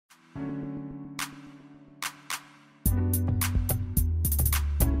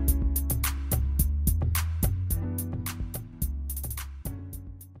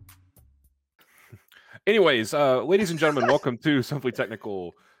Anyways, ladies and gentlemen, welcome to Simply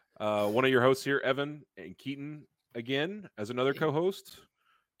Technical. One of your hosts here, Evan and Keaton, again as another co-host.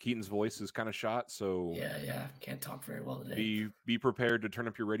 Keaton's voice is kind of shot, so Yeah. Can't talk very well today. be prepared to turn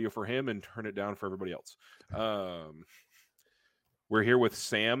up your radio for him and turn it down for everybody else. We're here with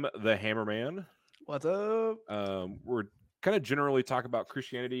Sam the Hammerman. What's up? We're kind of generally talk about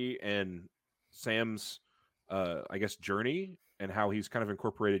Christianity and Sam's, I guess, journey and how he's kind of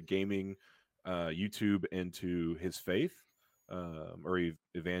incorporated gaming, YouTube into his faith or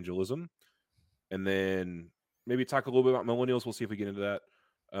evangelism, and then maybe talk a little bit about millennials. We'll see if we get into that.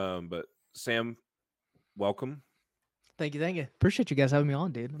 But Sam, welcome. Thank you. Appreciate you guys having me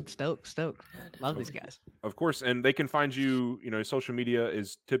on, dude. I'm stoked. Yeah, Love these guys. Of course, and they can find you. Social media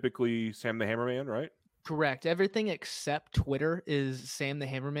is typically Sam the Hammerman, right? Correct. Everything except Twitter is Sam the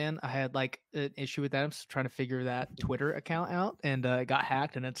Hammerman. I had like an issue with that. I'm just trying to figure that Twitter account out, and it got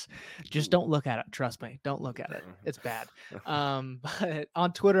hacked. And it's just don't look at it. Trust me, don't look at it. It's bad. But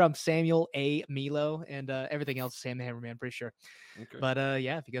on Twitter, I'm Samuel A. Milo, and everything else is Sam the Hammerman. Pretty sure. Okay. But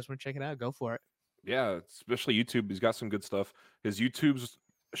yeah, if you guys want to check it out, go for it. Yeah, especially YouTube. He's got some good stuff. His YouTube's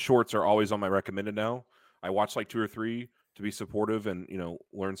shorts are always on my recommended now. I watch like 2 or 3 to be supportive and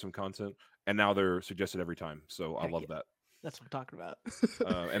learn some content. And now they're suggested every time. So I love that. That's what I'm talking about.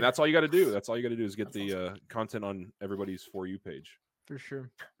 And that's all you got to do. That's all you got to do is get the content on everybody's For You page. For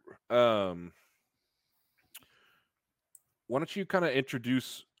sure. Why don't you kind of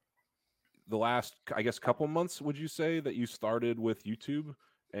introduce the last, I guess, couple months, would you say, that you started with YouTube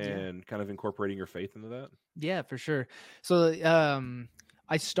and kind of incorporating your faith into that? Yeah, for sure. So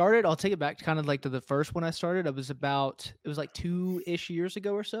I started, I'll take it back kind of like to the first one I started. It was like 2-ish years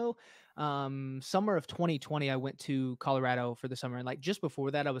ago or so. Summer of 2020, I went to Colorado for the summer. And like just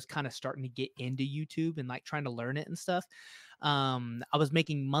before that, I was kind of starting to get into YouTube and like trying to learn it and stuff. I was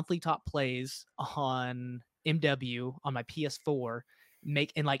making monthly top plays on MW on my PS4,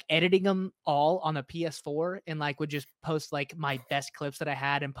 like editing them all on a PS4, and like would just post like my best clips that I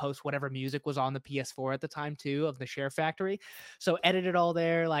had and post whatever music was on the PS4 at the time too of the Share Factory. So edit it all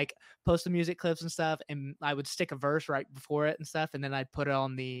there, like post the music clips and stuff, and I would stick a verse right before it and stuff, and then I'd put it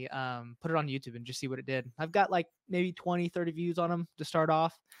on the put it on YouTube and just see what it did. I've got like maybe 20-30 views on them to start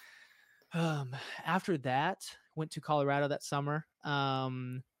off. After that, went to Colorado that summer.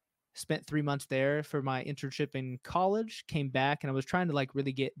 Spent 3 months there for my internship in college, came back, and I was trying to like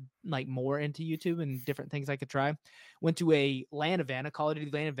really get like more into YouTube and different things I could try. Went to a LAN event, a Call of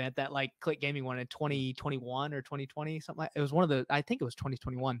Duty LAN event that like Click Gaming won in 2021 or 2020, something like it was I think it was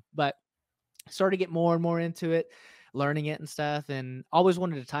 2021, but started to get more and more into it, learning it and stuff, and always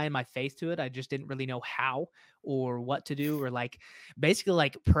wanted to tie in my faith to it. I just didn't really know how or what to do, or like basically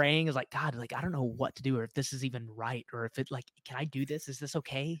like praying is like, God, like I don't know what to do, or if this is even right, or if it like, can I do this? Is this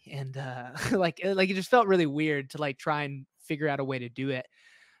okay? And like it just felt really weird to like try and figure out a way to do it.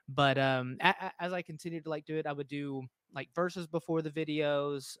 But as I continued to like do it, I would do like verses before the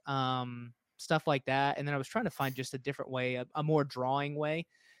videos, stuff like that, and then I was trying to find just a different way, a more drawing way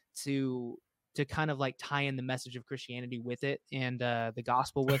to kind of like tie in the message of Christianity with it and the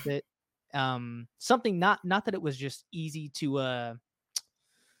gospel with it. Something not that it was just easy to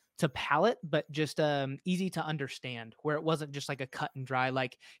palate, but just easy to understand, where it wasn't just like a cut and dry,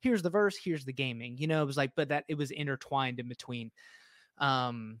 like here's the verse, here's the gaming, it was like, but that it was intertwined in between.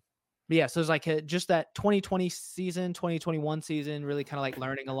 But yeah, so it was like just that 2020 season, 2021 season, really kind of like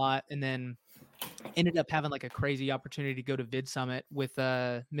learning a lot. And then ended up having like a crazy opportunity to go to Vid Summit with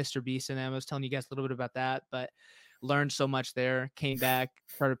Mr. Beast, and I was telling you guys a little bit about that, but learned so much there. Came back,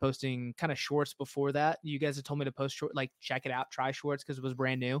 started posting kind of shorts before that. You guys had told me to post short, like check it out, try shorts, because it was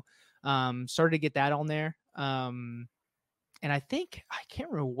brand new. Started to get that on there. And I think, I can't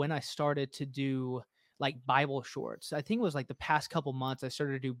remember when I started to do like Bible shorts. I think it was like the past couple months I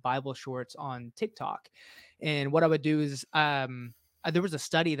started to do Bible shorts on TikTok. And what I would do is there was a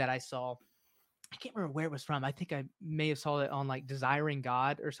study that I saw. I can't remember where it was from. I think I may have saw it on like Desiring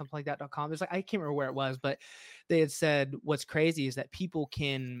God or something like that.com. It's like, I can't remember where it was, but they had said what's crazy is that you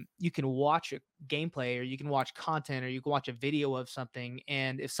can watch a gameplay, or you can watch content, or you can watch a video of something.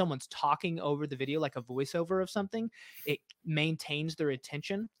 And if someone's talking over the video, like a voiceover of something, it maintains their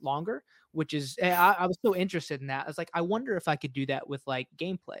attention longer, which is, I was so interested in that. I was like, I wonder if I could do that with like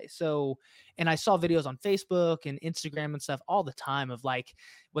gameplay. So, and I saw videos on Facebook and Instagram and stuff all the time of like,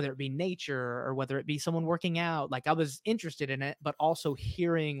 whether it be nature or whether it be someone working out, like I was interested in it, but also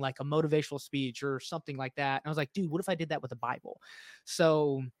hearing like a motivational speech or something like that. And I was like, dude, what if I did that with the Bible?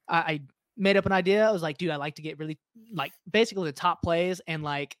 So I made up an idea. I was like, dude, I like to get really like basically the top plays and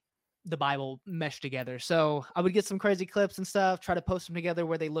like the Bible meshed together. So I would get some crazy clips and stuff, try to post them together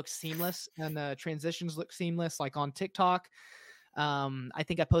where they look seamless and the transitions look seamless, like on TikTok. I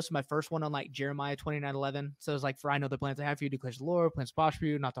think I posted my first one on like Jeremiah 29:11. So it was like, for I know the plans I have for you, declares the Lord, plans to prosper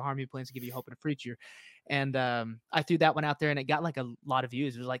you, not to harm you, plans to give you hope and a future. And I threw that one out there and it got like a lot of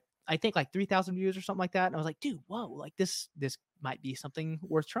views. It was like, I think like 3,000 views or something like that. And I was like, dude, whoa, like this might be something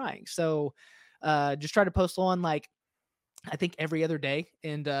worth trying. So just try to post on like, I think every other day.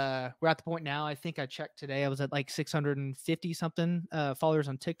 And we're at the point now, I think I checked today, I was at like 650 something followers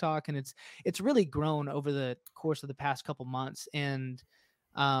on TikTok. And it's really grown over the course of the past couple months. And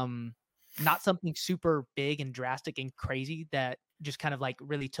not something super big and drastic and crazy that just kind of like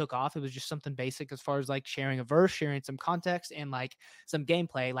really took off. It was just something basic as far as like sharing a verse, sharing some context, and like some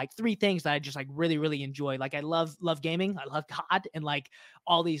gameplay, like 3 things that I just like really, really enjoy. Like I love gaming, I love God, and like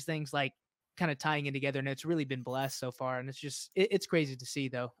all these things like kind of tying in together, and it's really been blessed so far. And it's just it's crazy to see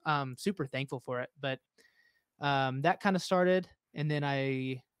though. Super thankful for it. But that kind of started, and then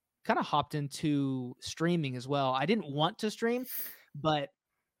I kind of hopped into streaming as well. I didn't want to stream, but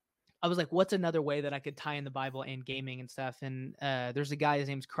I was like, what's another way that I could tie in the Bible and gaming and stuff? And there's a guy, his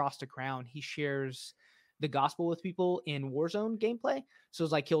name's Cross to Crown. He shares the gospel with people in Warzone gameplay. So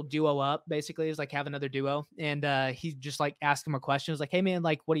it's like he'll duo up, basically. It's like have another duo. And he just like ask him a question. It's like, hey man,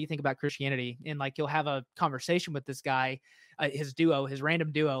 like, what do you think about Christianity? And like he'll have a conversation with this guy, his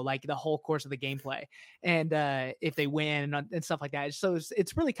random duo, like the whole course of the gameplay. And if they win and stuff like that. So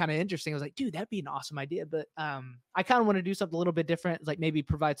it's really kind of interesting. I was like, dude, that'd be an awesome idea. But I kind of want to do something a little bit different, like maybe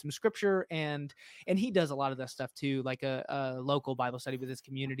provide some scripture. And he does a lot of that stuff too, like a local Bible study with his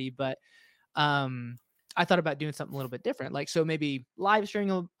community. But I thought about doing something a little bit different. Like, so maybe live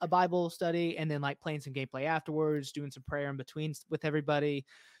streaming a Bible study and then like playing some gameplay afterwards, doing some prayer in between with everybody.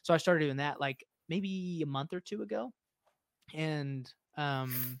 So I started doing that like maybe a month or 2 ago, and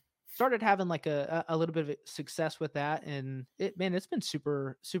started having like a little bit of success with that. And it's been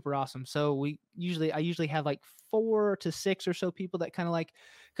super, super awesome. So I usually have like 4 to 6 or so people that kind of like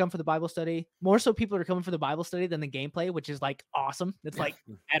come for the Bible study. More so people are coming for the Bible study than the gameplay, which is like awesome. It's like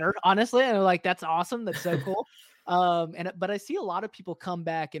better, honestly. And I'm like, that's awesome. That's so cool. But I see a lot of people come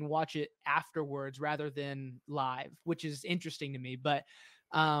back and watch it afterwards rather than live, which is interesting to me. But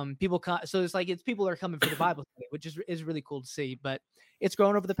so it's like people are coming for the Bible study, which is really cool to see. But it's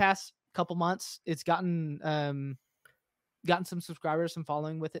grown over the past couple months. It's gotten some subscribers, some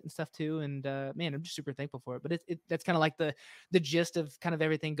following with it and stuff too. And man, I'm just super thankful for it. But that's kind of like the gist of kind of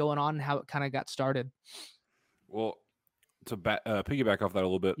everything going on and how it kind of got started. Well, to piggyback off that a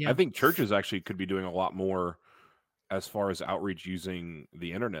little bit, Yeah. I think churches actually could be doing a lot more as far as outreach using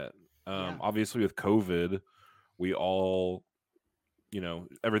the internet. Obviously with COVID, we all,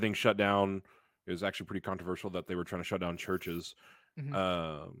 everything shut down. It was actually pretty controversial that they were trying to shut down churches.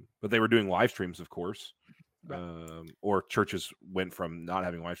 But they were doing live streams, of course. Right. Or churches went from not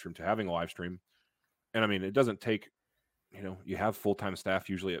having live stream to having a live stream. And I mean, it doesn't take, you have full-time staff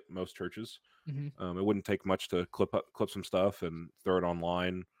usually at most churches. It wouldn't take much to clip some stuff and throw it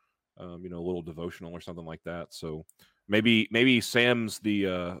online, a little devotional or something like that. So maybe Sam's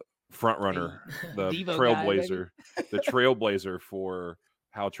the front runner, the trailblazer for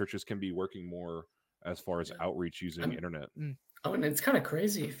how churches can be working more as far as outreach using internet. Oh, and it's kind of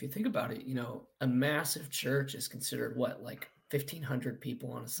crazy if you think about it. A massive church is considered like 1,500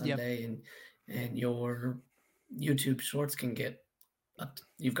 people on a Sunday, and your YouTube shorts can get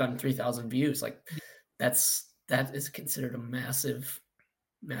you've gotten 3,000 views. Like that is considered a massive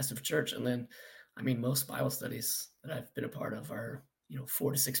church. And then, I mean, most Bible studies that I've been a part of are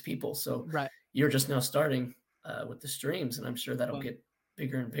 4 to 6 people. So you're just now starting with the streams, and I'm sure that'll get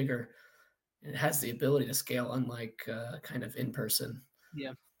bigger and bigger. It has the ability to scale, unlike kind of in person.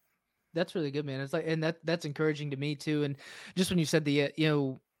 Yeah, that's really good, man. It's like, and that's encouraging to me too. And just when you said the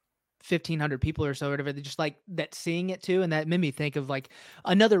 1,500 people or so, or whatever, just like that, seeing it too, and that made me think of like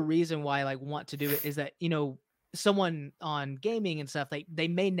another reason why I like want to do it is that someone on gaming and stuff, like they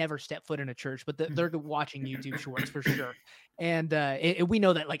may never step foot in a church, but they're watching YouTube shorts for sure. And we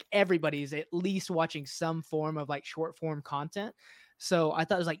know that like everybody's at least watching some form of like short form content. So I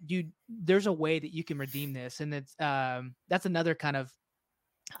thought it was like, dude, there's a way that you can redeem this. And it's that's another kind of,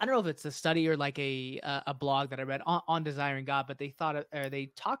 I don't know if it's a study or like a blog that I read on Desiring God, but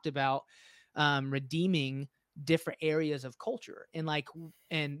they talked about redeeming different areas of culture, and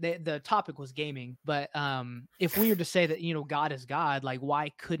the topic was gaming. But if we were to say that God is God, like why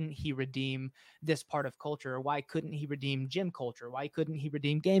couldn't he redeem this part of culture? Or why couldn't he redeem gym culture? Why couldn't he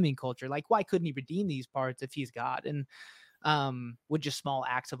redeem gaming culture? Like why couldn't he redeem these parts if he's God? And with just small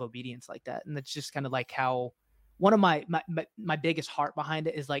acts of obedience like that. And that's just kind of like how one of my biggest heart behind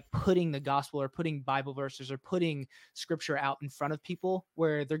it is like putting the gospel or putting Bible verses or putting scripture out in front of people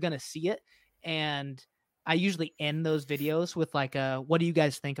where they're going to see it. And I usually end those videos with like, what do you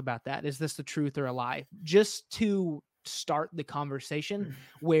guys think about that? Is this the truth or a lie? Just to start the conversation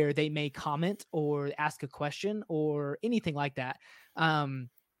where they may comment or ask a question or anything like that.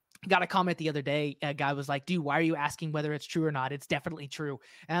 Got a comment the other day. A guy was like, dude, why are you asking whether it's true or not? It's definitely true.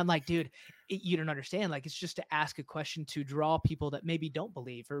 And I'm like, dude, you don't understand. Like, it's just to ask a question to draw people that maybe don't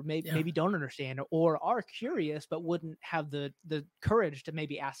believe or maybe don't understand or are curious, but wouldn't have the courage to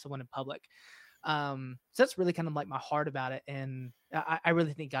maybe ask someone in public. So that's really kind of like my heart about it. And I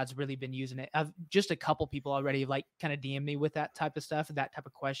really think God's really been using it. I've just a couple people already like kind of DM me with that type of stuff and that type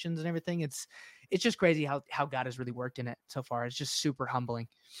of questions and everything. It's just crazy how God has really worked in it so far. It's just super humbling.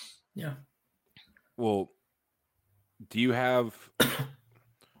 Yeah. Well, do you have,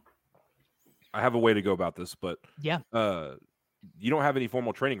 I have a way to go about this, but yeah, you don't have any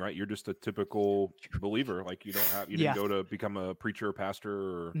formal training, right? You're just a typical believer. Like you didn't go to become a preacher or pastor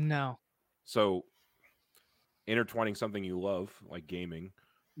or no. So intertwining something you love, like gaming,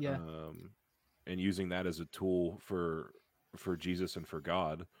 and using that as a tool for Jesus and for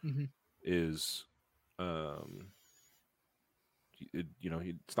God is,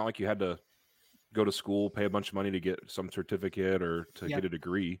 it's not like you had to go to school, pay a bunch of money to get some certificate or to get a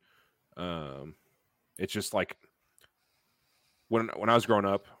degree. It's just like when I was growing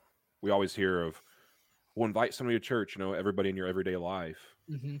up, we always hear of, well, invite somebody to church, everybody in your everyday life.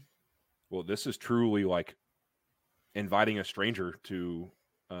 Well, this is truly like inviting a stranger to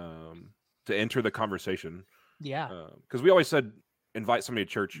enter the conversation. Yeah. Because we always said invite somebody to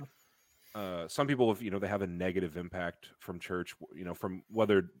church. Some people, they have a negative impact from church, from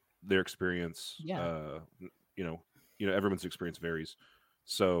whether their experience, everyone's experience varies.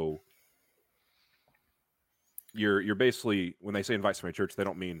 So you're basically, when they say invite somebody to church, they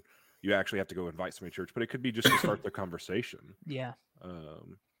don't mean you actually have to go invite somebody to church, but it could be just to start the conversation. Yeah.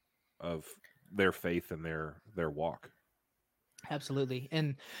 Of their faith and their walk. Absolutely.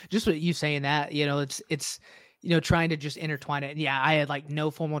 And just what you saying that, it's trying to just intertwine it. Yeah, I had like no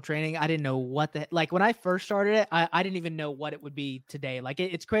formal training. I didn't know what like when I first started it, I didn't even know what it would be today. Like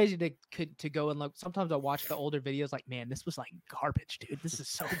it's crazy to go and look. Sometimes I watch the older videos like, man, this was like garbage, dude. This is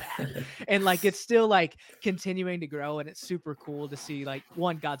so bad. And like it's still like continuing to grow, and it's super cool to see like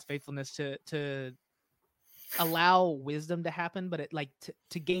God's faithfulness to allow wisdom to happen, but it like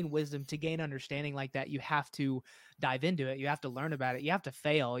to gain wisdom, to gain understanding like that, you have to dive into it. You have to learn about it. You have to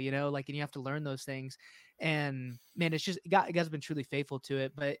fail, and you have to learn those things. And man, it's just God's been truly faithful to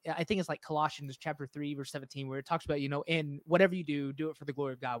it. But I think it's like Colossians chapter 3, verse 17, where it talks about, and whatever you do it for the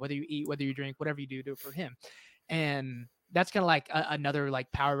glory of God, whether you eat, whether you drink, whatever you do it for him. And that's kind of like another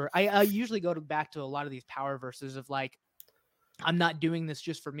like power. I usually go back to a lot of these power verses of like, I'm not doing this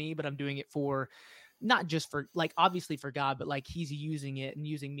just for me, but I'm doing it for not just for like, obviously for God, but like he's using it and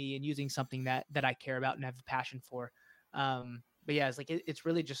using me and using something that I care about and have a passion for. But yeah, it's like, it's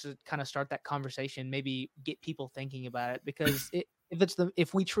really just to kind of start that conversation, maybe get people thinking about it, because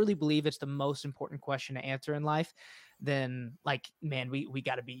if we truly believe it's the most important question to answer in life, then like, man, we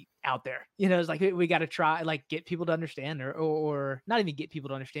got to be out there, it's like, we got to try, like get people to understand or not even get people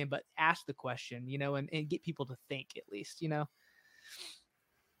to understand, but ask the question, and get people to think at least,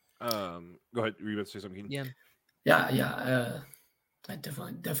 Go ahead. Were you about to say something? Yeah. I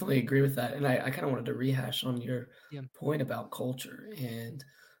definitely agree with that. And I kind of wanted to rehash on your point about culture and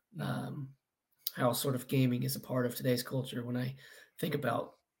how sort of gaming is a part of today's culture. When I think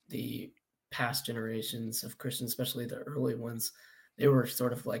about the past generations of Christians, especially the early ones, they were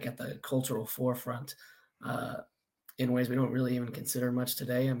sort of like at the cultural forefront in ways we don't really even consider much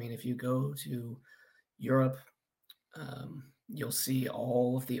today. I mean, if you go to Europe, you'll see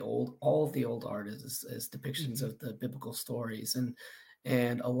all of the old art as depictions of the biblical stories,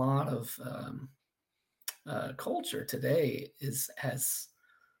 and a lot of culture today has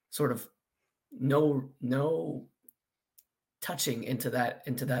sort of no touching into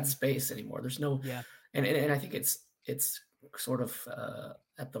that space anymore. There's no and I think it's sort of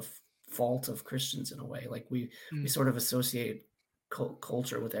at the fault of Christians in a way. Like we sort of associate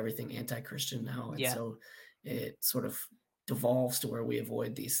culture with everything anti-Christian now, and so it sort of devolves to where we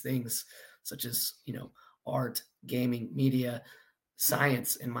avoid these things, such as art, gaming, media,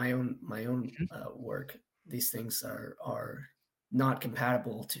 science. In my own work, these things are not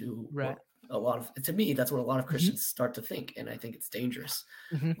compatible to what to me that's what a lot of Christians start to think, and I think it's dangerous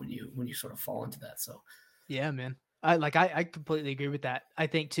when you sort of fall into that. So yeah, man, I completely agree with that. I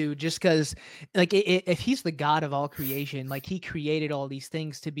think too, just because like if he's the God of all creation, like he created all these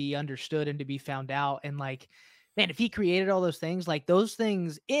things to be understood and to be found out, and like man, if he created all those things, like those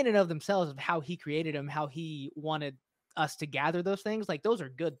things in and of themselves of how he created them, how he wanted us to gather those things, like those are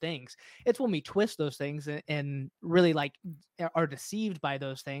good things. It's when we twist those things and really like are deceived by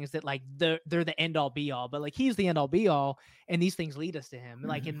those things that like they're the end all be all, but like he's the end all be all, and these things lead us to him.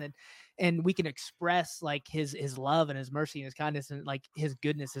 Like and we can express like his love and his mercy and his kindness and like his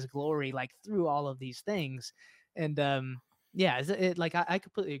goodness, his glory, like through all of these things. And yeah, like I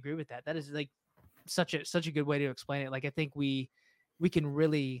completely agree with that. That is like such a good way to explain it. Like I think we can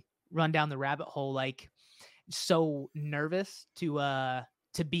really run down the rabbit hole, like so nervous to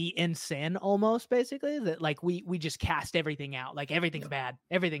be in sin almost, basically, that like we just cast everything out, like everything's bad,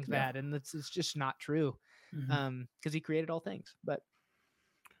 and it's just not true. Because he created all things. But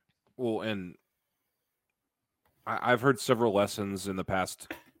well, and I've heard several lessons in the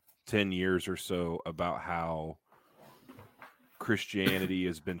past 10 years or so about how Christianity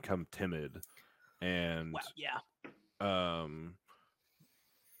has become timid, and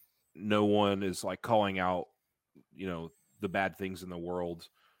no one is like calling out, you know, the bad things in the world.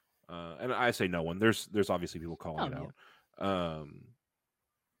 And I say no one. There's obviously people calling it out.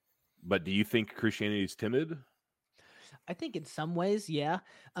 But do you think Christianity is timid? I think in some ways, yeah.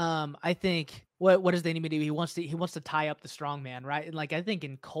 I think what does the enemy do? He wants to tie up the strong man, right? And like I think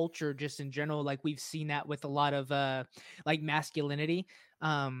in culture, just in general, like we've seen that with a lot of like masculinity.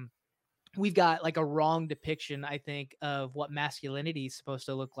 We've got like a wrong depiction, I think, of what masculinity is supposed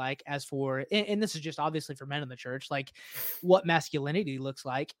to look like. As for, and this is just obviously for men in the church, like what masculinity looks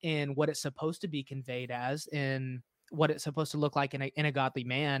like and what it's supposed to be conveyed as, and what it's supposed to look like in a godly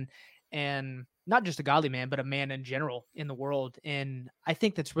man, and not just a godly man, but a man in general in the world. And I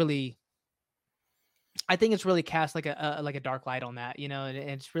think it's really cast like a dark light on that, you know, and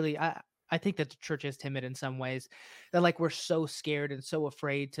it's really, I think that the church is timid in some ways, that like we're so scared and so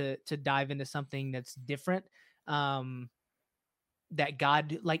afraid to dive into something that's different. That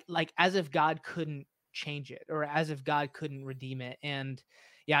God, like as if God couldn't change it, or as if God couldn't redeem it. And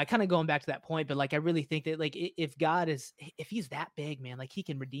yeah, I kind of going back to that point, but like I really think that like if he's that big, man, like he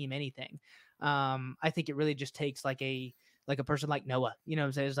can redeem anything. I think it really just takes like a person like Noah, you know what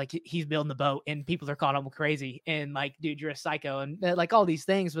I'm saying? It's like he's building the boat and people are calling him crazy and like, dude, you're a psycho, and like all these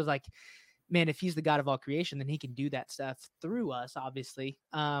things. Was like, man, if he's the God of all creation, then he can do that stuff through us, obviously.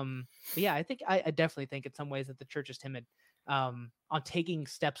 But yeah, I think I definitely think in some ways that the church is timid on taking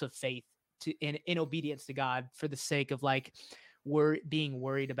steps of faith in obedience to God, for the sake of like being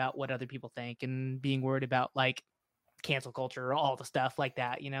worried about what other people think, and being worried about like cancel culture or all the stuff like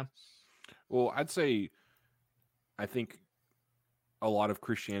that, you know? Well, I'd say, I think a lot of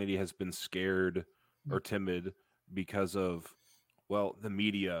Christianity has been scared or timid because of, well, the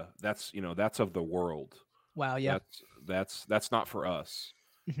media. That's, you know, that's of the world. Wow. Yeah. That's not for us.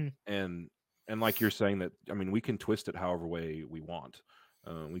 And like you're saying, that, I mean, we can twist it however way we want.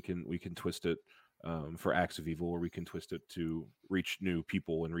 We can twist it for acts of evil, or we can twist it to reach new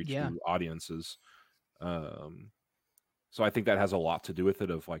people and reach new audiences. So I think that has a lot to do with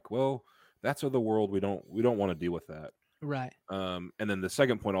it, of like, well, that's of the world. We don't want to deal with that. Right. And then the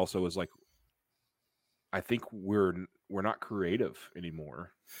second point also is like, I think we're not creative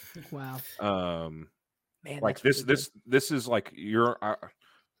anymore. Wow. Man, like this is like you're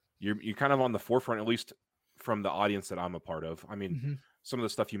kind of on the forefront, at least from the audience that I'm a part of. I mean, some of the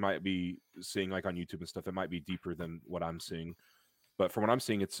stuff you might be seeing like on YouTube and stuff, it might be deeper than what I'm seeing, but from what I'm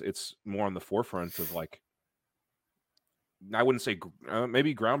seeing, it's more on the forefront of like, I wouldn't say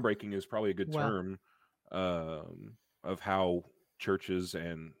maybe groundbreaking is probably a good term, of how churches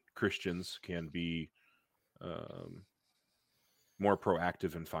and Christians can be more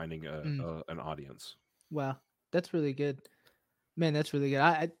proactive in finding an audience. Wow, that's really good, man. That's really good.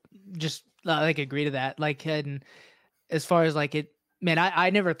 I just like agree to that. Like, and as far as like it, man, I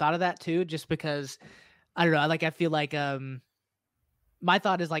never thought of that too, just because I don't know. Like, I feel like my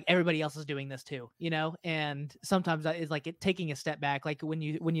thought is like everybody else is doing this too, you know? And sometimes it's like taking a step back. Like when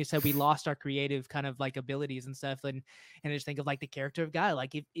you said we lost our creative kind of like abilities and stuff, and I just think of like the character of God,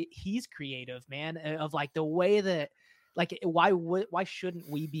 like if he's creative, man, of like the way that, like, why shouldn't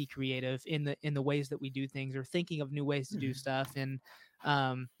we be creative in the ways that we do things, or thinking of new ways to do stuff? And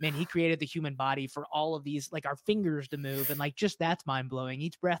man, he created the human body for all of these, like our fingers to move, and like just that's mind blowing.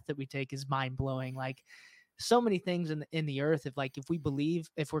 Each breath that we take is mind blowing. Like so many things in the earth.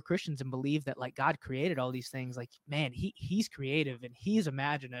 If we're Christians and believe that like God created all these things, like, man, he's creative and he's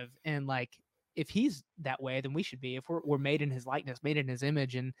imaginative, and like if he's that way, then we should be. If we're made in his likeness, made in his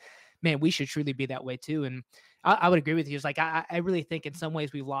image, and man, we should truly be that way too. And I would agree with you. It's like I really think in some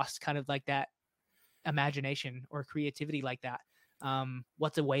ways we've lost kind of like that imagination or creativity like that.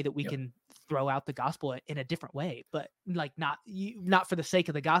 What's a way that we can throw out the gospel in a different way, but like not for the sake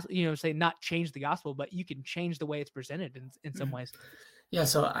of the gospel, say not change the gospel, but you can change the way it's presented in some ways. Yeah.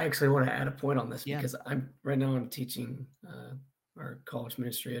 So I actually want to add a point on this because I'm teaching our college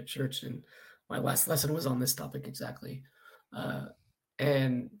ministry at church, and my last lesson was on this topic exactly.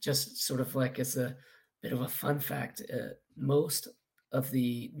 And just sort of like as a bit of a fun fact, most of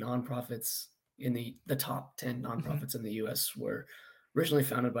the nonprofits in the top 10 nonprofits in the U.S. were originally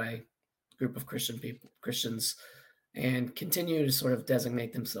founded by a group of Christians, and continue to sort of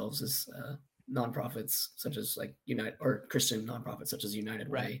designate themselves as nonprofits such as like Christian nonprofits such as United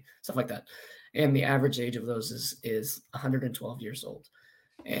Way, stuff like that. And the average age of those is 112 years old.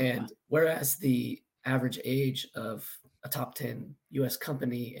 And whereas the average age of a top 10 U.S.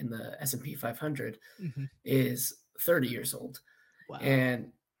 company in the S&P 500 is 30 years old. Wow.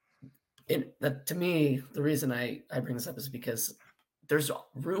 And that, to me, the reason I bring this up is because there's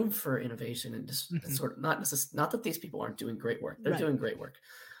room for innovation and just sort of not that these people aren't doing great work. They're doing great work.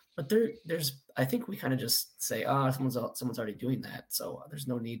 But there's, I think we kind of just say, someone's already doing that, so there's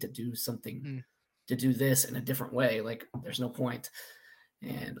no need to do something to do this in a different way. Like there's no point,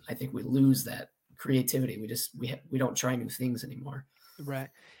 and I think we lose that creativity. We don't try new things anymore. Right,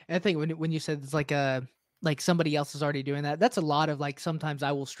 and I think when you said it's like somebody else is already doing that, that's a lot of like sometimes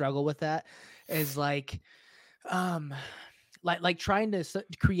I will struggle with that, is like trying to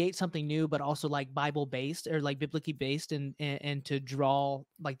create something new, but also like Bible based or like biblically based, and to draw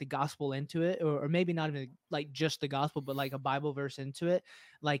like the gospel into it, or maybe not even like just the gospel, but like a Bible verse into it.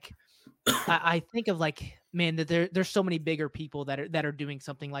 Like I think of like, man, that there's so many bigger people that are doing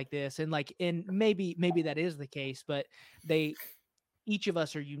something like this, and maybe that is the case, but each of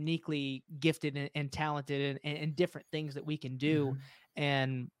us are uniquely gifted and talented and different things that we can do.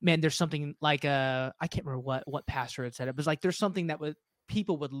 And man, there's something like I can't remember what pastor had said it, but it's like there's something that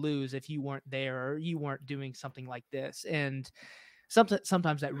people would lose if you weren't there or you weren't doing something like this. And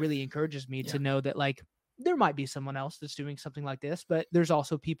sometimes that really encourages me to know that like there might be someone else that's doing something like this, but there's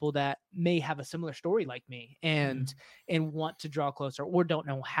also people that may have a similar story like me and want to draw closer or don't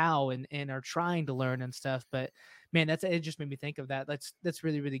know how and are trying to learn and stuff. But man, it just made me think of that. That's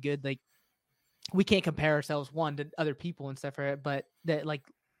really, really good. Like we can't compare ourselves to other people and stuff, right? But that like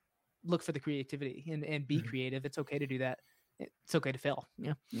look for the creativity and be creative. It's okay to do that. It's okay to fail.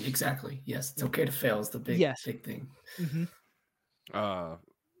 Yeah, exactly. Yes, it's okay to fail is the big thing.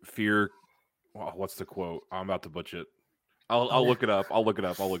 Fear. Well, what's the quote? I'm about to butcher it. I'll look it up.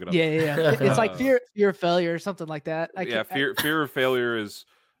 Yeah. It's like fear of failure or something like that. Fear of failure is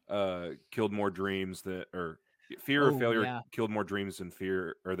killed more dreams fear of failure killed more dreams than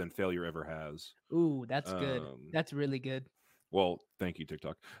failure ever has. Ooh, that's good. That's really good. Well, thank you,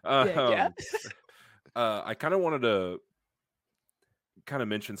 TikTok. I kind of wanted to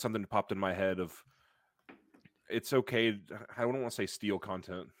mention something that popped in my head of it's okay. I don't want to say steal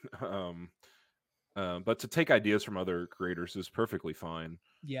content. But to take ideas from other creators is perfectly fine.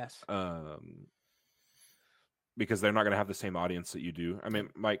 Yes. Because they're not going to have the same audience that you do. I mean,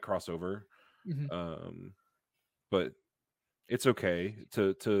 it might cross over. But it's okay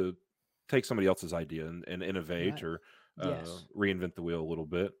to take somebody else's idea and innovate or reinvent the wheel a little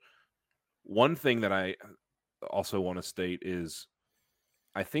bit. One thing that I also want to state is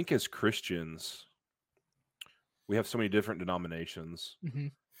I think as Christians, we have so many different denominations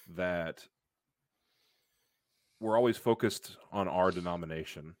that we're always focused on our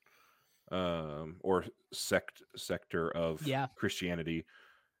denomination or sector of Christianity.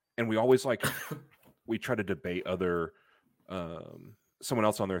 And we always we try to debate other someone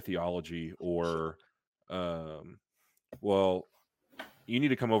else on their theology or well, you need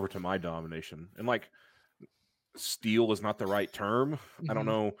to come over to my denomination. And steal is not the right term. I don't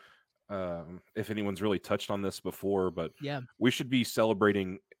know if anyone's really touched on this before, but we should be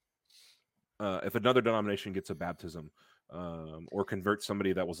celebrating if another denomination gets a baptism or converts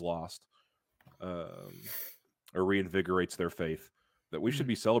somebody that was lost or reinvigorates their faith, that we should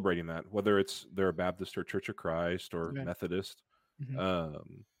be celebrating that, whether they're a Baptist or Church of Christ or Methodist.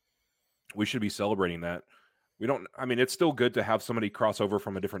 We should be celebrating that. It's still good to have somebody cross over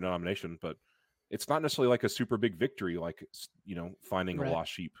from a different denomination, but it's not necessarily like a super big victory, finding a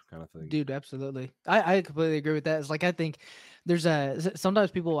lost sheep kind of thing. Dude, absolutely. I completely agree with that. It's like, I think there's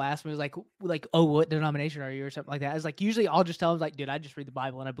sometimes people will ask me like, oh, what denomination are you or something like that. It's like, usually I'll just tell them like, dude, I just read the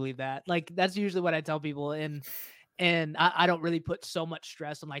Bible and I believe that. Like, that's usually what I tell people. And I don't really put so much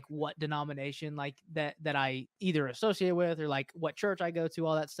stress on like what denomination like that I either associate with or like what church I go to,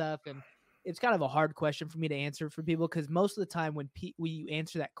 all that stuff. And it's kind of a hard question for me to answer for people, because most of the time when you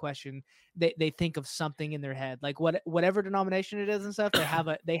answer that question, they think of something in their head, like whatever denomination it is and stuff.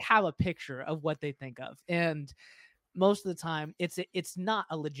 They have a picture of what they think of, and most of the time it's not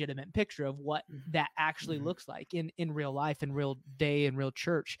a legitimate picture of what that actually looks like in real life, in real day, in real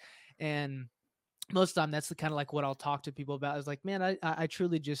church. And most of the time that's the kind of like what I'll talk to people about, is like, man, I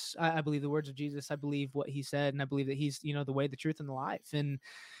truly just, I believe the words of Jesus. I believe what he said, and I believe that he's, the way, the truth, and the life. And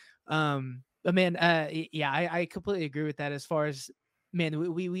but man, yeah, I completely agree with that. As far as,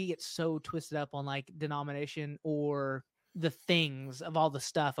 man, we get so twisted up on like denomination or the things of all the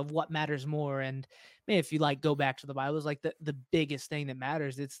stuff of what matters more. And man, if you like go back to the Bible, it's like the biggest thing that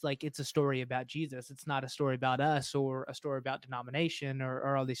matters. It's like, it's a story about Jesus. It's not a story about us or a story about denomination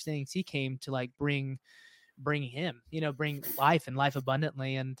or all these things. He came to like bring him, bring life and life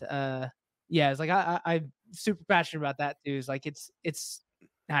abundantly. And yeah, it's like I'm super passionate about that too. Is like it's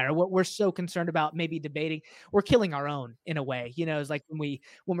I don't know what we're so concerned about, maybe debating. We're killing our own in a way, it's like when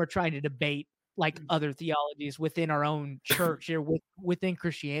we're trying to debate like other theologies within our own church or within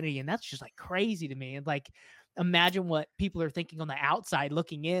Christianity. And that's just like crazy to me. And like, imagine what people are thinking on the outside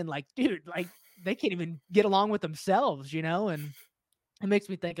looking in, like, dude, like they can't even get along with themselves, and it makes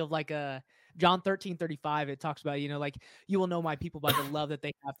me think of like John 13:35. It talks about, like, you will know my people by the love that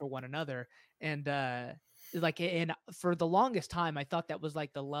they have for one another. And like, and for the longest time, I thought that was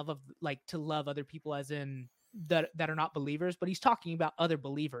like the love of like to love other people as in that are not believers, but he's talking about other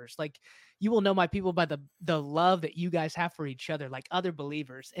believers. Like, you will know my people by the love that you guys have for each other, like other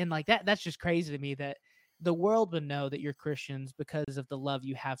believers. And like that's just crazy to me, that the world would know that you're Christians because of the love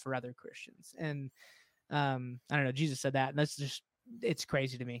you have for other Christians. And I don't know, Jesus said that, and that's just, it's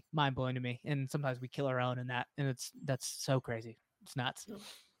crazy to me, mind blowing to me. And sometimes we kill our own in that, and that's so crazy. It's nuts.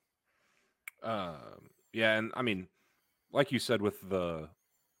 Yeah, and I mean, like you said, with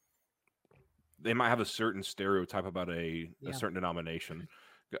they might have a certain stereotype about a certain denomination.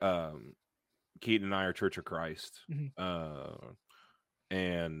 Keaton and I are Church of Christ.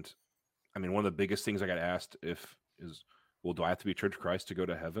 And I mean, one of the biggest things I got asked is, well, do I have to be Church of Christ to go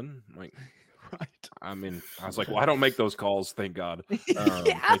to heaven? I'm like, right. I mean, I was like, well, I don't make those calls, thank God. Thank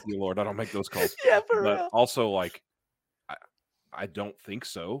you, Lord. I don't make those calls. Yeah, for but real. Also, like, I don't think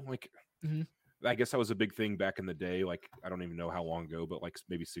so. Like, I guess that was a big thing back in the day. Like, I don't even know how long ago, but like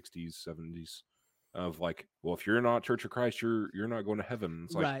maybe 60s, 70s, of like, well, if you're not Church of Christ, you're not going to heaven.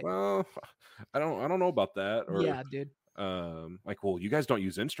 It's like, Right. well, I don't know about that. Or yeah, dude. like, well, you guys don't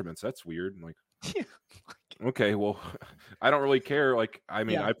use instruments. That's weird. I'm like, okay, well, I don't really care. Like, I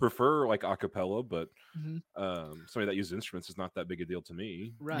mean, I prefer like a cappella, but somebody that uses instruments is not that big a deal to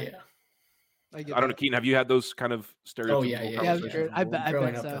me. Right. Yeah. I don't know, Keaton, have you had those kind of stereotypical conversations? I bet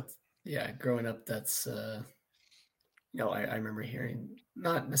so. Growing up, that's I remember hearing,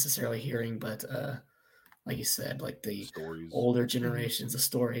 not necessarily hearing, but like you said, like the stories. Older generations of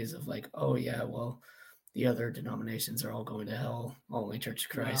stories of like, oh yeah, well, the other denominations are all going to hell. Only Church of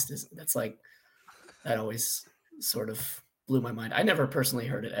Christ is. That's like, that always sort of blew my mind. I never personally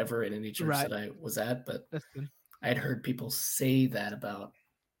heard it ever in any church that I was at, but I had heard people say that about.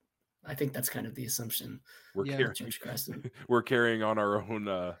 I think that's kind of the assumption. We're carrying on our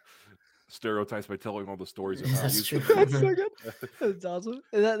own stereotypes by telling all the stories. That's true. That's so good. That's awesome.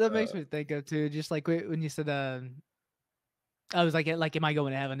 That makes me think of too. Just like when you said, I was like, am I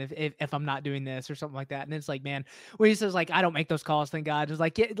going to heaven if I'm not doing this or something like that? And it's like, man, when he says like, I don't make those calls, thank God. It's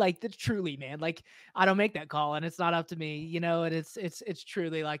like, like truly, man, like I don't make that call, and it's not up to me, and it's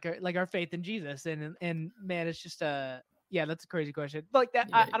truly like our faith in Jesus, and man, it's just yeah, that's a crazy question. Like that,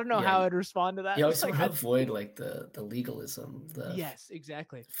 I don't know how I'd respond to that. You always want to avoid like the legalism, yes,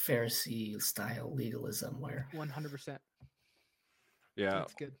 exactly, Pharisee style legalism, where 100%. Yeah,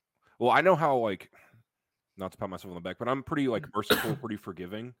 that's good. Well, I know how, like, not to pat myself on the back, but I'm pretty like merciful, pretty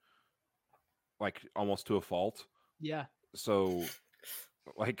forgiving, like almost to a fault. Yeah. So,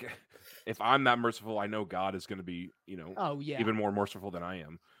 like, if I'm that merciful, I know God is going to be, even more merciful than I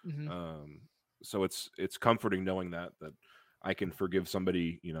am. So it's comforting knowing that I can forgive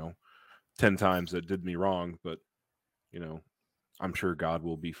somebody, 10 times that did me wrong, but I'm sure God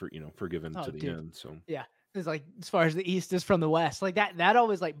will be forgiven to the end. So yeah, it's like, as far as the East is from the West, like that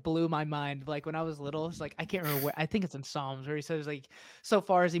always like blew my mind. Like when I was little, it's like, I can't remember where, I think it's in Psalms where he says like, so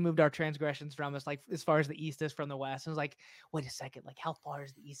far as he moved our transgressions from us, like as far as the East is from the West. And I was like, wait a second, like how far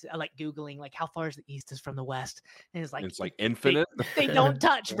is the East? I like Googling like how far is the East is from the West. And it's like infinite. They don't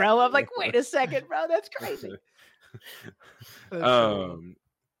touch, bro. I'm like, wait a second, bro. That's crazy. I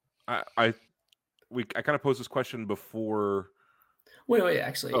kind of posed this question before. Wait,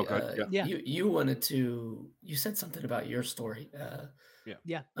 actually, yeah. You wanted to, you said something about your story.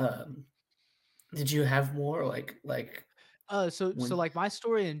 Did you have more like So when like my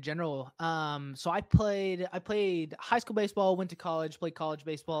story in general. So I played high school baseball, went to college, played college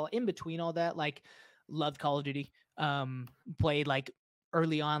baseball. In between all that, like loved Call of Duty. Played like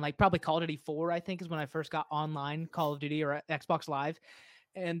early on, like probably Call of Duty 4, I think is when I first got online Call of Duty or Xbox Live.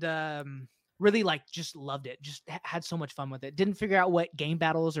 And really like just loved it. Just had so much fun with it. Didn't figure out what game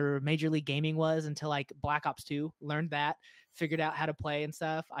battles or Major League Gaming was until like Black Ops 2. Learned that, figured out how to play and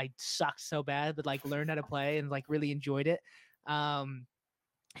stuff. I sucked so bad, but like learned how to play and like really enjoyed it. Um,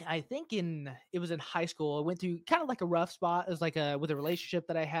 I think it was in high school. I went through kind of like a rough spot. It was like with a relationship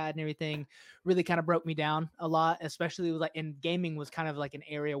that I had and everything really kind of broke me down a lot, especially with like, and gaming was kind of like an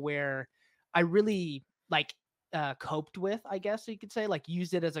area where I really like coped with, I guess you could say, like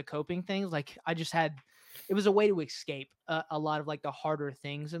used it as a coping thing. Like I just had, it was a way to escape a lot of like the harder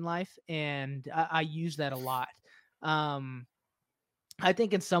things in life. And I used that a lot. Um, I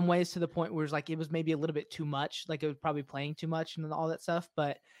think in some ways to the point where it's like it was maybe a little bit too much, like it was probably playing too much and all that stuff,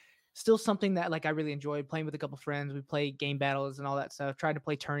 but still something that like I really enjoyed playing with a couple friends. We played game battles and all that stuff. Tried to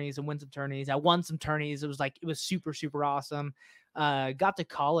play tourneys and win some tourneys. I won some tourneys. It was super super awesome. Got to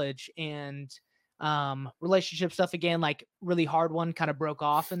college and relationship stuff again, like really hard one, kind of broke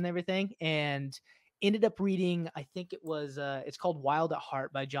off and everything, and ended up reading. I think it was it's called Wild at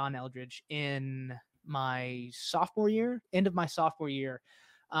Heart by John Eldridge in my sophomore year, end of my sophomore year.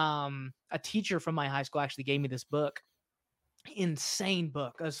 A teacher from my high school actually gave me this book. Insane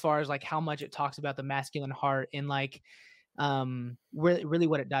book as far as like how much it talks about the masculine heart and like really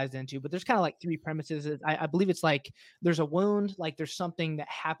what it dives into. But there's kind of like three premises. I believe it's like there's a wound, like there's something that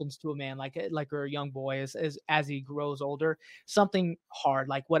happens to a man, like or a young boy as he grows older, something hard,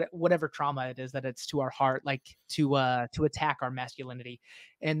 like whatever trauma it is that it's to our heart, like to attack our masculinity.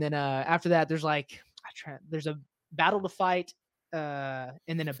 And then after that there's like there's a battle to fight, and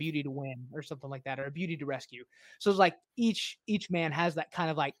then a beauty to win or something like that, or a beauty to rescue. So it's like each man has that kind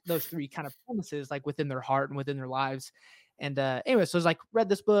of like those three kind of premises like within their heart and within their lives. And anyway, so it's like read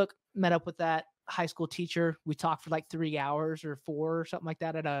this book, met up with that high school teacher. We talked for like 3 hours or 4 or something like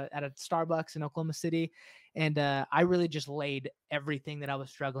that at a Starbucks in Oklahoma City. And I really just laid everything that I was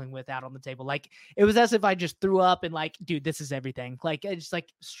struggling with out on the table. Like it was as if I just threw up and like, dude, this is everything. Like I just like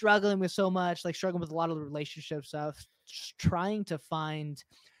struggling with so much, like struggling with a lot of the relationship stuff, just trying to find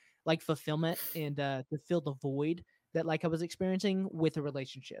like fulfillment and to fill the void that like I was experiencing with a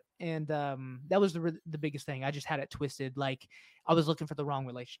relationship. And that was the biggest thing. I just had it twisted. Like I was looking for the wrong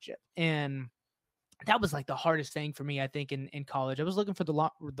relationship. And that was like the hardest thing for me, I think, in college. I was looking for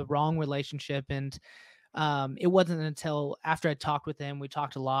the wrong relationship. And it wasn't until after I talked with him, we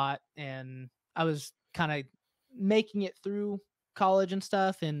talked a lot, and I was kind of making it through college and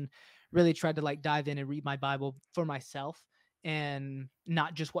stuff, and really tried to like dive in and read my Bible for myself and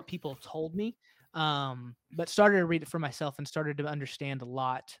not just what people told me, but started to read it for myself and started to understand a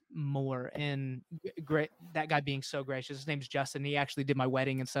lot more. And great, that guy being so gracious. His name's Justin. He actually did my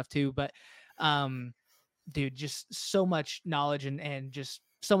wedding and stuff too. But dude, just so much knowledge and just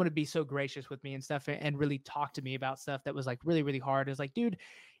someone to be so gracious with me and stuff and really talk to me about stuff that was like really, really hard. It was like, dude,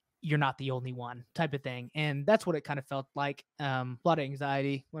 you're not the only one type of thing. And that's what it kind of felt like. A lot of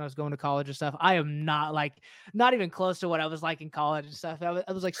anxiety when I was going to college and stuff. I am not even close to what I was like in college and stuff.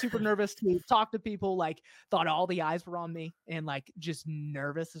 I was like super nervous to talk to people, like thought all the eyes were on me and like just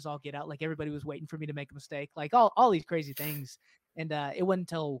nervous as all get out. Like everybody was waiting for me to make a mistake, like all these crazy things. And it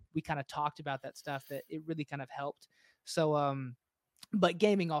wasn't until we kind of talked about that stuff that it really kind of helped. So, but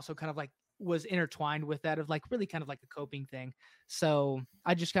gaming also kind of like was intertwined with that of like really kind of like a coping thing. So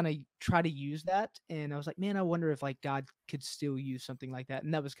I just kind of try to use that. And I was like, man, I wonder if like God could still use something like that.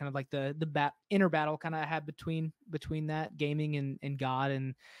 And that was kind of like the inner battle kind of I had between that gaming and God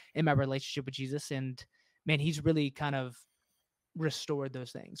and my relationship with Jesus. And man, he's really kind of restored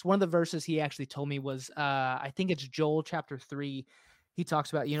those things. One of the verses he actually told me was, I think it's Joel chapter 3. He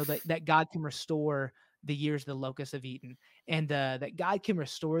talks about, that God can restore the years the locusts have eaten, and that God can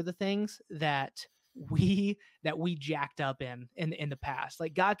restore the things that we jacked up in the past.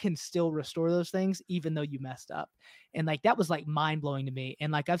 Like God can still restore those things even though you messed up. And like that was like mind blowing to me.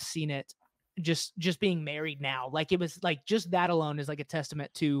 And like I've seen it just being married now. Like it was like just that alone is like a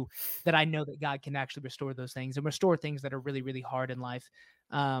testament to that. I know that God can actually restore those things and restore things that are really, really hard in life.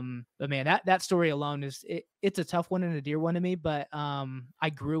 But man, that story alone it's a tough one and a dear one to me, but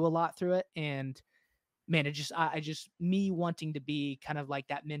I grew a lot through it. And man, I just me wanting to be kind of like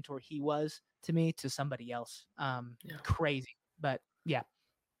that mentor he was to me to somebody else. Crazy, but yeah.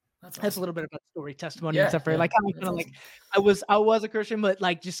 That's awesome. That's a little bit about story, testimony, and stuff. Right? Like kind of awesome. Like I was a Christian, but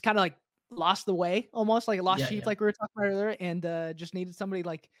like just kind of like lost the way, almost like a lost sheep, like we were talking about earlier, and just needed somebody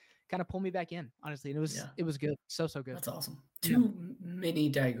like kind of pull me back in, honestly. And it was good. So good. That's awesome. Two mini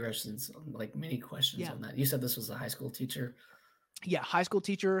digressions, like mini questions on that. You said this was a high school teacher. Yeah, high school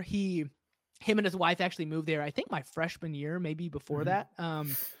teacher. Him and his wife actually moved there, I think my freshman year, maybe before that.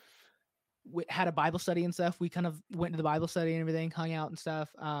 We had a Bible study and stuff. We kind of went to the Bible study and everything, hung out and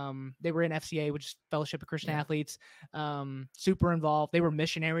stuff. They were in FCA, which is Fellowship of Christian Athletes. Super involved. They were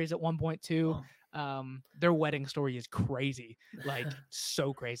missionaries at one point too. Their wedding story is crazy, like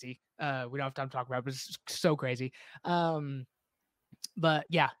so crazy. We don't have time to talk about it, but it's so crazy. But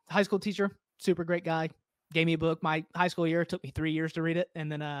yeah, high school teacher, super great guy. Gave me a book my high school year. It took me 3 years to read it,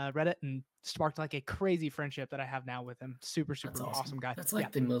 and then read it and sparked like a crazy friendship that I have now with him. Super awesome guy. That's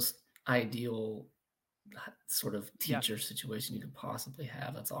like the most ideal sort of teacher situation you could possibly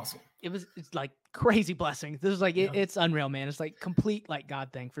have. That's awesome. It's like crazy blessing. This is like it's unreal, man. It's like complete like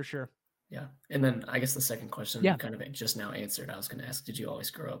God thing for sure. Yeah. And then I guess the second question you kind of just now answered. I was going to ask, did you always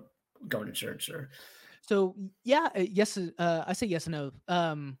grow up going to church or? So yes. I say yes and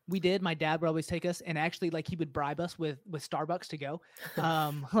no. We did. My dad would always take us, and actually, like, he would bribe us with Starbucks to go.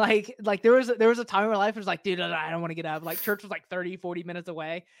 Like there was a time in my life where it was like, dude, I don't want to get up. Like church was like 30-40 minutes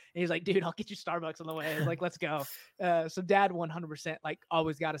away, and he's like, dude, I'll get you Starbucks on the way. I was like, let's go. So dad 100% like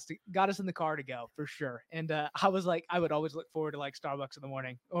always got us in the car to go for sure. And I was like, I would always look forward to like Starbucks in the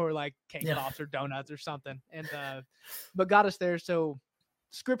morning or like cake pops or donuts or something. And but got us there. So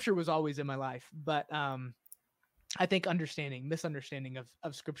Scripture was always in my life, but I think misunderstanding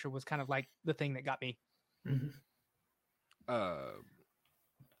of Scripture was kind of like the thing that got me.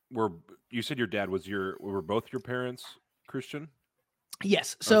 You said your dad were both your parents Christian?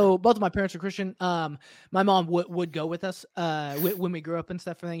 Yes. So both of my parents are Christian. My mom would go with us when we grew up and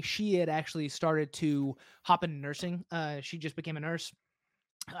stuff. Everything. She had actually started to hop into nursing. She just became a nurse,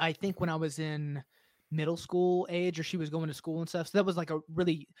 I think, when I was in middle school age, or she was going to school and stuff. So that was like a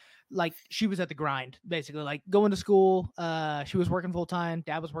really, like, she was at the grind, basically, like going to school. She was working full time.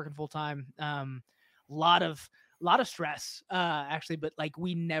 Dad was working full time. A lot of stress, actually, but like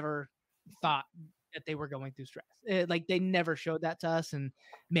we never thought that they were going through stress. Like they never showed that to us. And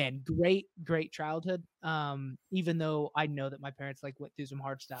man, great childhood. Even though I know that my parents like went through some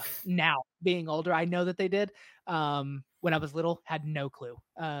hard stuff. Now being older, I know that they did. When I was little, had no clue.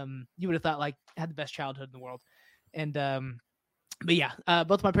 You would have thought like had the best childhood in the world. And but yeah,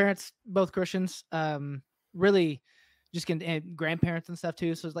 both my parents, both Christians, really just and grandparents and stuff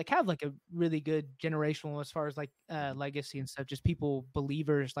too. So it's like have like a really good generational as far as like legacy and stuff, just people,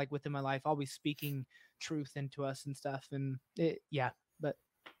 believers like within my life, always speaking truth into us and stuff. And but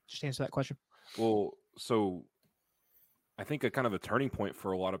just to answer that question. Well, so I think a kind of a turning point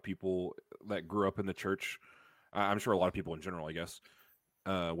for a lot of people that grew up in the church, I'm sure a lot of people in general, I guess,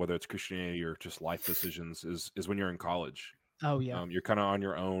 whether it's Christianity or just life decisions, is when you're in college. Oh yeah. You're kind of on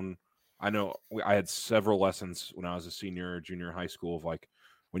your own. I know I had several lessons when I was a senior, junior high school of like,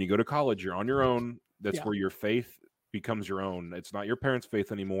 when you go to college, you're on your own. That's where your faith becomes your own. It's not your parents'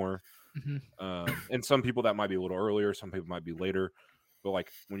 faith anymore. And some people that might be a little earlier, some people might be later, but like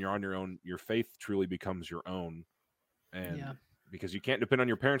when you're on your own, your faith truly becomes your own. And because you can't depend on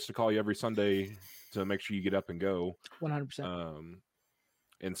your parents to call you every Sunday to make sure you get up and go. 100%.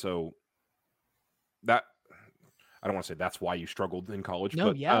 And so that, I don't want to say that's why you struggled in college,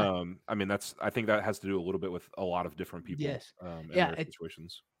 no, but I mean, I think that has to do a little bit with a lot of different people in their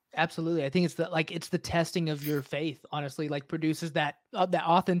situations. Absolutely. I think it's the testing of your faith, honestly, like produces that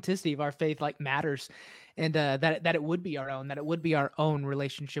authenticity of our faith, like matters. And that it would be our own, that it would be our own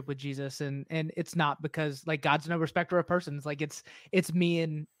relationship with Jesus. And it's not because like God's no respecter of persons. Like it's me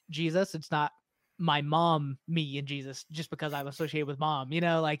and Jesus. It's not my mom, me and Jesus, just because I'm associated with mom,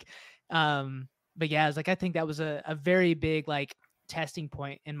 like, but yeah, it's like, I think that was a very big like testing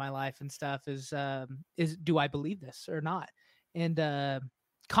point in my life and stuff is do I believe this or not? And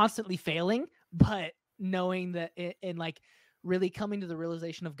constantly failing, but knowing that and like really coming to the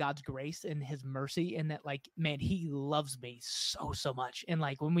realization of God's grace and his mercy, and that like, man, he loves me so much. And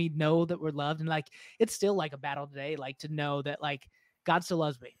like, when we know that we're loved, and like, it's still like a battle today, like to know that like, God still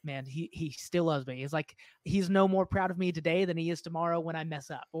loves me, man. He still loves me. It's like, he's no more proud of me today than he is tomorrow when I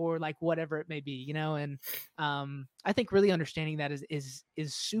mess up or like whatever it may be, And I think really understanding that is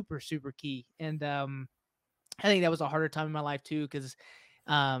super, super key. And I think that was a harder time in my life too, because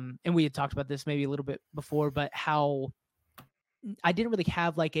and we had talked about this maybe a little bit before, but how I didn't really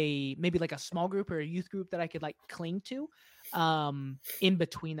have like maybe like a small group or a youth group that I could like cling to in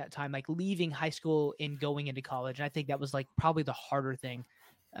between that time, like leaving high school and going into college. And I think that was like probably the harder thing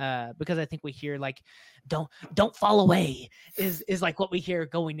because I think we hear like, don't fall away is like what we hear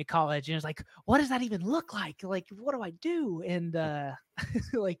going to college, and it's like, what does that even look like? Like, what do I do? And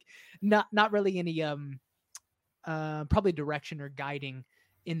like, not really any probably direction or guiding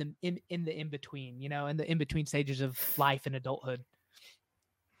in the in between, you know, in the in between stages of life and adulthood.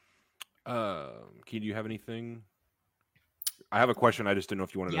 Key, do you have anything? I have a question. I just didn't know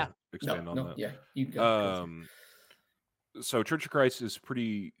if you wanted to expand on that. Yeah, you go. So Church of Christ is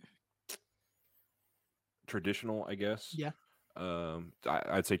pretty traditional, I guess. Yeah.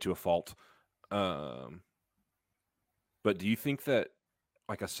 I'd say to a fault. But do you think that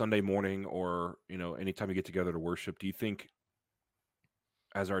like a Sunday morning or, you know, anytime you get together to worship, do you think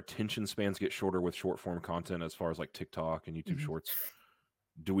as our attention spans get shorter with short form content, as far as like TikTok and YouTube Shorts,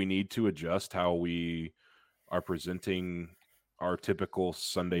 do we need to adjust how we are presenting our typical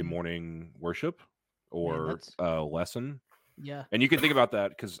Sunday morning worship or lesson? Yeah. And you can think about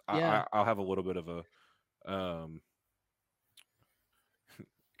that, because I'll have a little bit of a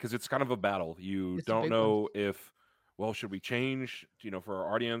because it's kind of a battle. You don't know if, well, should we change, you know, for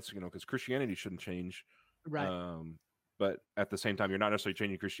our audience, you know, because Christianity shouldn't change. Right. But at the same time, you're not necessarily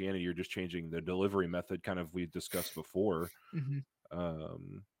changing Christianity. You're just changing the delivery method, kind of we discussed before.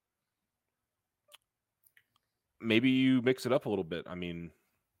 Maybe you mix it up a little bit. I mean,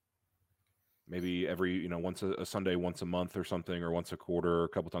 maybe every, you know, once a Sunday, once a month or something, or once a quarter, or a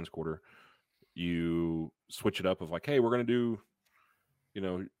couple times a quarter, you switch it up of like, hey, we're going to do, you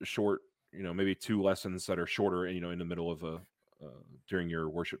know, short, you know, maybe 2 lessons that are shorter, and, you know, in the middle of a during your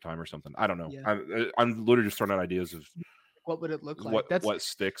worship time or something. I don't know. Yeah. I'm literally just throwing out ideas of what would it look like. What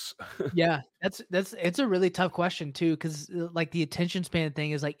sticks. Yeah, it's a really tough question too, because like the attention span thing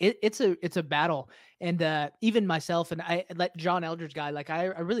is like it's a battle, and even myself, and I like John Eldredge guy, like I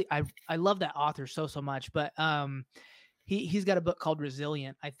really love that author so much, but he's got a book called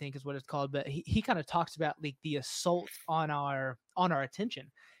Resilient, I think is what it's called, but he kind of talks about like the assault on our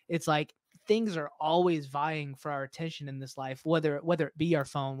attention. It's like things are always vying for our attention in this life, whether it be our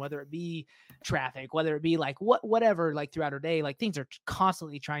phone, whether it be traffic, whether it be like whatever, like throughout our day, like things are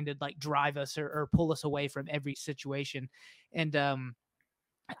constantly trying to like drive us or pull us away from every situation. And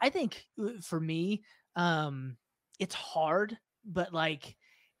I think for me, it's hard, but like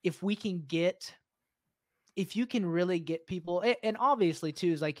if you can really get people, and obviously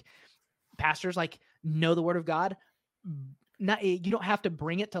too is like pastors like know the word of God. Not, you don't have to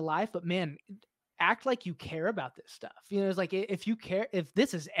bring it to life, but man, act like you care about this stuff. You know, it's like if you care, if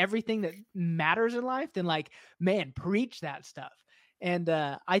this is everything that matters in life, then like, man, preach that stuff. And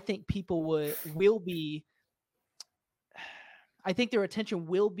I think people will be. I think their attention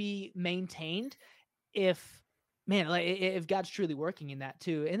will be maintained if, man, like if God's truly working in that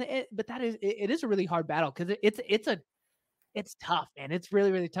too. And but that is it is a really hard battle, because it's tough, man. It's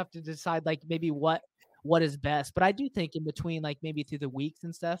really, really tough to decide like maybe what is best. But I do think in between, like maybe through the weeks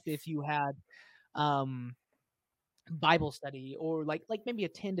and stuff, if you had Bible study, or like maybe a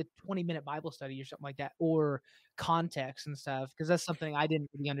 10 to 20 minute Bible study or something like that, or context and stuff, because that's something I didn't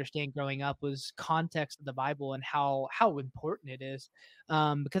really understand growing up, was context of the Bible and how important it is,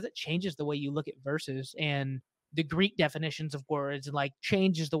 because it changes the way you look at verses and the Greek definitions of words, and like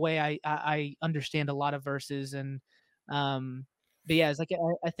changes the way I understand a lot of verses. And but yeah, it's like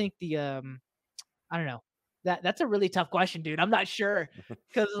I think the I don't know. That's a really tough question, dude. I'm not sure,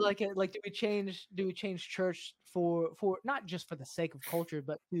 because like do we change church for not just for the sake of culture,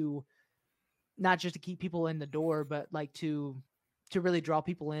 but to not just to keep people in the door, but like to really draw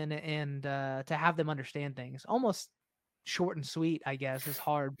people in, and to have them understand things. Almost short and sweet, I guess, is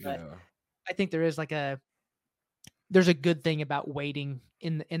hard, but I think there is like there's a good thing about waiting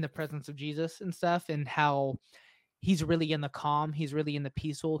in the presence of Jesus and stuff, and how he's really in the calm. He's really in the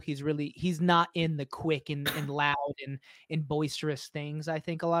peaceful. He's not in the quick and loud and boisterous things, I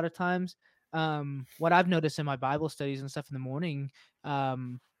think a lot of times. What I've noticed in my Bible studies and stuff in the morning,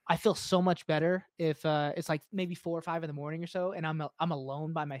 I feel so much better if it's like maybe 4 or 5 in the morning or so, and I'm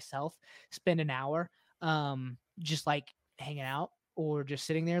alone by myself, spend an hour just like hanging out, or just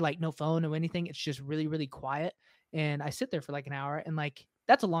sitting there, like no phone, no anything. It's just really, really quiet. And I sit there for like an hour, and like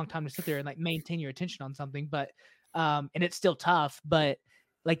that's a long time to sit there and like maintain your attention on something. But and it's still tough, but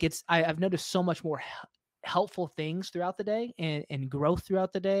like I've noticed so much more helpful things throughout the day, and growth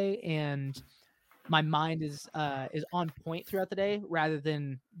throughout the day, and my mind is on point throughout the day, rather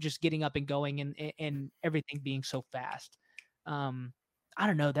than just getting up and going and everything being so fast. I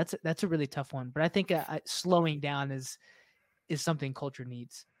don't know. That's a really tough one, but I think slowing down is something culture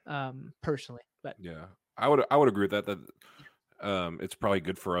needs, personally. But yeah, I would agree with that. That it's probably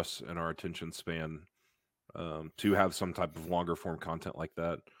good for us and our attention span. to have some type of longer form content like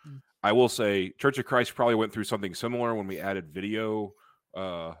that. Mm. I will say Church of Christ probably went through something similar when we added video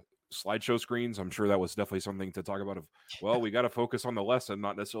slideshow screens. I'm sure that was definitely something to talk about. We got to focus on the lesson,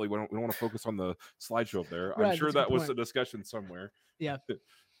 not necessarily we don't want to focus on the slideshow up there. Right, I'm sure that's a good that was point. a discussion somewhere. Yeah,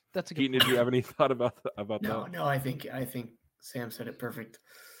 that's a good Keaton, did you have any thought about that? No, I think Sam said it perfect.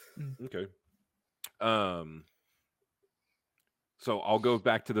 Okay. So I'll go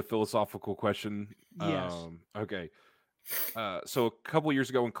back to the philosophical question. Yes. Okay. So a couple years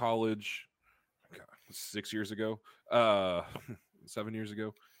ago in college, 6 years ago, 7 years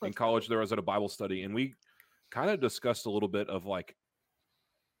ago in college, there was at a Bible study, and we kind of discussed a little bit of like,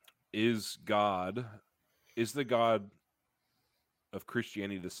 is the God of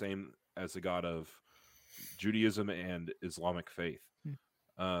Christianity the same as the God of Judaism and Islamic faith?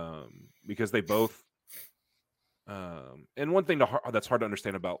 Because they both, and one thing that's hard to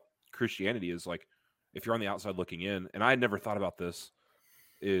understand about Christianity is like, if you're on the outside looking in, and I had never thought about this,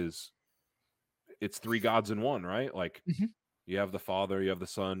 is it's three gods in one, right? Like you have the Father, you have the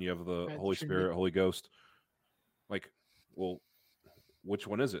Son, you have the Holy Spirit, Holy Ghost. Like, well, which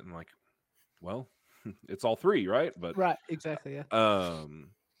one is it? And like, well, it's all three, right? But right, exactly, yeah.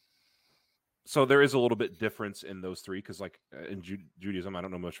 So there is a little bit difference in those three, because like in Judaism, I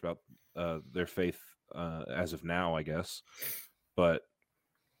don't know much about their faith as of now, I guess, but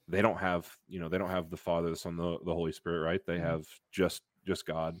they don't have the Father, the Son, the Holy Spirit, right? They have just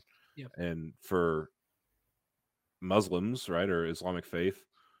God. Yep. And for Muslims, right, or Islamic faith,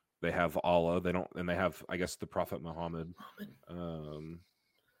 they have Allah. They have, I guess, the Prophet Muhammad. And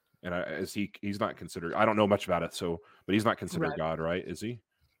he's not considered. I don't know much about it, but he's not considered God, right? Is he?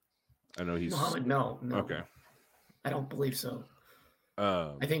 I know he's Muhammad. No. Okay. I don't believe so.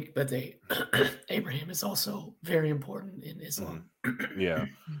 I think, but Abraham is also very important in Islam. Yeah.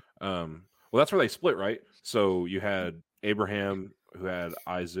 Well, that's where they split, right? So you had Abraham, who had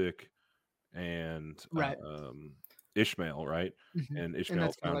Isaac and Ishmael, right? And Ishmael, and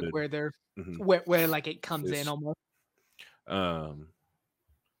that's founded like where they're where like it comes in almost.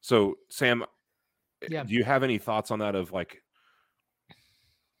 So Sam, do you have any thoughts on that? Of like,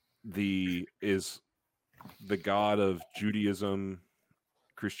 is the God of Judaism,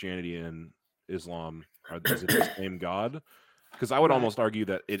 Christianity, and Islam, is it the same God? Because I would almost argue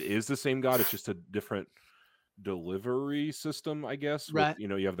that it is the same God. It's just a different delivery system, I guess. Right.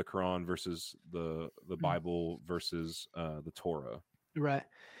 With, you have the Quran versus the Bible versus the Torah. Right.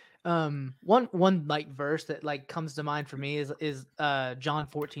 One like verse that like comes to mind for me is John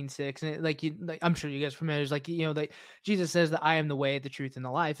 14:6, and I'm sure you guys are familiar. It's like, like Jesus says that I am the way, the truth, and the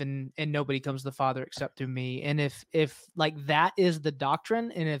life, and nobody comes to the Father except through me. And if like that is the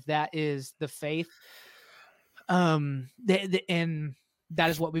doctrine, and if that is the faith, and that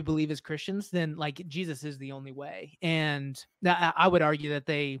is what we believe as Christians, then like Jesus is the only way. And I would argue that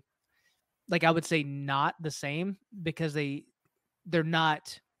I would say not the same, because they're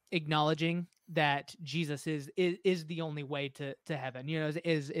not acknowledging that Jesus is the only way to heaven.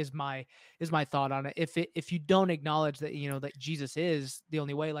 Is my thought on it. If you don't acknowledge that, that Jesus is the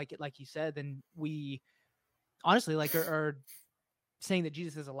only way, like you said, then we honestly are saying that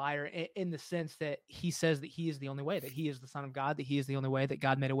Jesus is a liar, in the sense that he says that he is the only way, that he is the Son of God, that he is the only way, that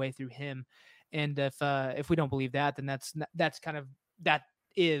God made a way through him. And if we don't believe that, then that's kind of, that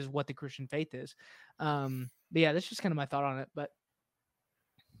is what the Christian faith is. But yeah, that's just kind of my thought on it. But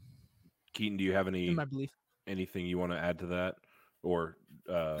Keaton, do you have anything you want to add to that, or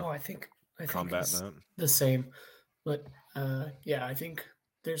I think combat that? The same, but yeah, I think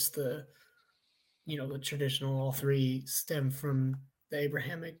there's the traditional, all three stem from the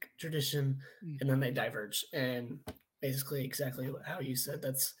Abrahamic tradition, and then they diverge, and basically exactly how you said,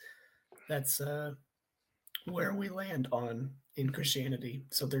 that's where we land in Christianity.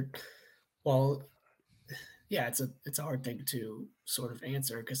 So it's a hard thing to sort of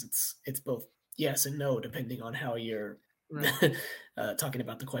answer, because it's both yes and no, depending on how you're talking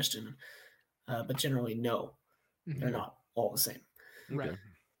about the question. But generally, no, they're not all the same. Right.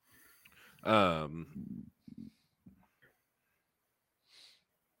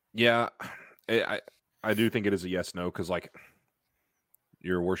 Yeah, I do think it is a yes no, because like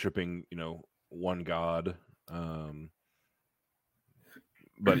you're worshiping one God,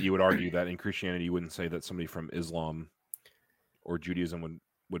 but you would argue that in Christianity you wouldn't say that somebody from Islam or Judaism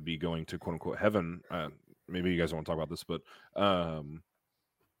would be going to quote unquote heaven. Maybe you guys don't want to talk about this, but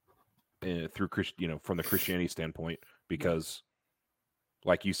through from the Christianity standpoint, because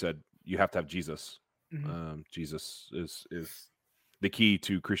like you said, you have to have Jesus. Jesus is the key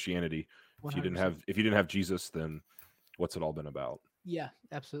to Christianity. 100%. If you didn't have Jesus, then what's it all been about? Yeah,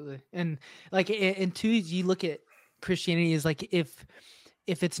 absolutely. And like, and two, you look at Christianity is like, if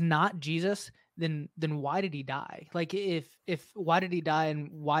it's not Jesus, then why did he die? Like, if why did he die and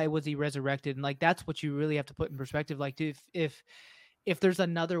why was he resurrected? And like, that's what you really have to put in perspective. Like, if there's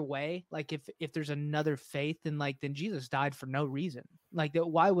another way, like if there's another faith, then Jesus died for no reason. Like, that,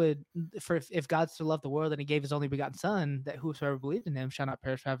 why would, for if God so loved the world and he gave his only begotten son, that whosoever believed in him shall not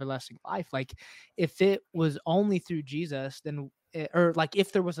perish but have everlasting life. Like, if it was only through Jesus, then or like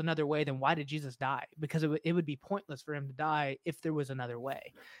if there was another way, then why did Jesus die? Because it would be pointless for him to die if there was another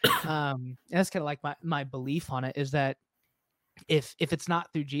way. And that's kind of like my belief on it, is that if it's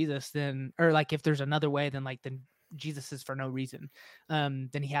not through Jesus, then, or like if there's another way, then Jesus is for no reason. Then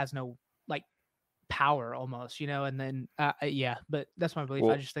he has no like power almost, and then yeah, but that's my belief. I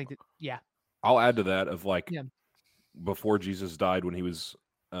Well, just think that, yeah. I'll add to that of like Yeah. before Jesus died, when he was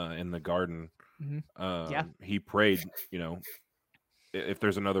in the garden, Yeah. he prayed, if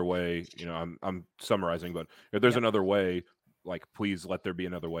there's another way, I'm summarizing, but if there's Yep. another way, like, please let there be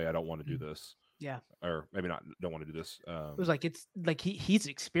another way. I don't want to do this. Yeah. Or maybe not, don't want to do this. It was like, it's like he's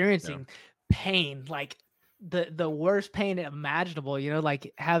experiencing pain, like the worst pain imaginable,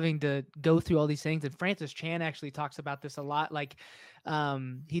 like having to go through all these things. And Francis Chan actually talks about this a lot. Like,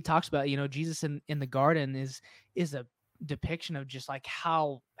 he talks about, Jesus in the garden is a depiction of just like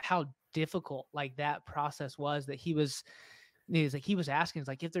how difficult like that process was, that he was asking, it's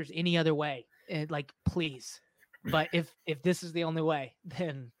like, if there's any other way, and like, please, but if this is the only way,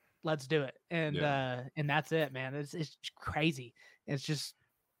 then let's do it. And that's it, man. It's crazy. It's just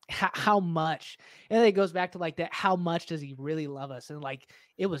how much, and it goes back to like that, how much does he really love us? And like,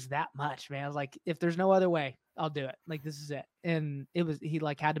 it was that much, man. I was like, if there's no other way, I'll do it. Like, this is it. And he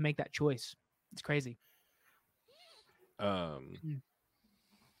like had to make that choice. It's crazy.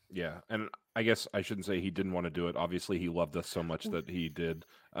 Yeah, and I guess I shouldn't say he didn't want to do it. Obviously, he loved us so much that he did.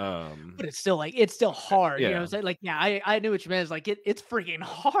 But it's still like, it's still hard. You know what I'm saying? Like, yeah, I knew what you meant. It's like, it's freaking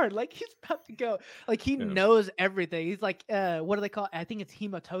hard. Like, he's about to go. Like, he knows everything. He's like, what do they call it? I think it's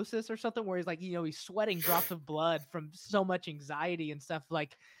hematosis or something, where he's like, he's sweating drops of blood from so much anxiety and stuff.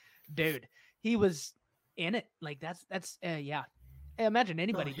 Like, dude, he was in it. Like, that's yeah. Imagine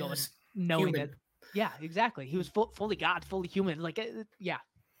anybody going knowing human. that. Yeah, exactly. He was fully God, fully human. Like, yeah.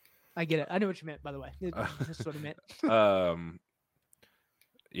 I get it. I know what you meant, by the way. That's what I meant.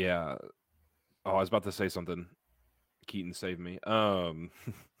 Yeah. Oh, I was about to say something. Keaton saved me.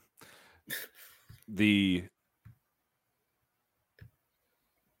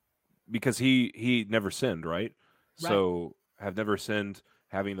 Because he never sinned, right? So have never sinned,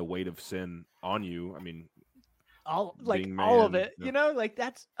 having the weight of sin on you. I mean, all of it, like,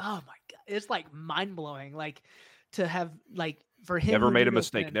 that's, oh my God, it's like mind blowing. Like, to have, like, for him, never made a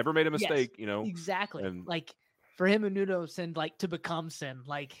mistake, yes, exactly. And like, for him who knew no sin, like, to become sin,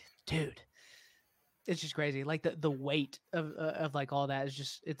 like, dude, it's just crazy. Like, the weight of like all that is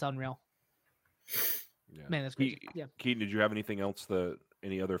just, it's unreal. Yeah. Man, that's crazy. Yeah. Keaton, did you have anything else,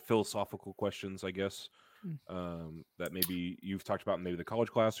 any other philosophical questions, I guess, that maybe you've talked about in maybe the college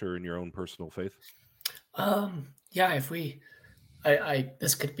class or in your own personal faith? Yeah, if I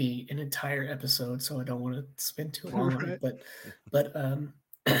this could be an entire episode, so I don't want to spend too long on it, but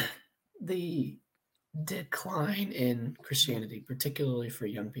the decline in Christianity, particularly for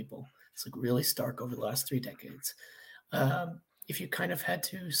young people, it's like really stark over the last 3 decades. If you kind of had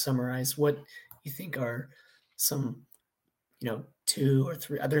to summarize what you think are some, 2 or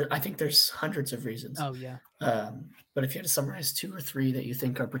 3 other, I think there's hundreds of reasons. Oh yeah. But if you had to summarize 2 or 3 that you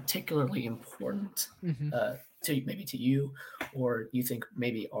think are particularly important, to you, or you think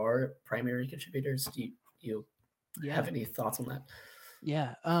maybe are primary contributors, do you have any thoughts on that?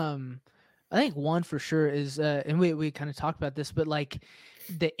 Yeah. I think one for sure is, and we kind of talked about this, but like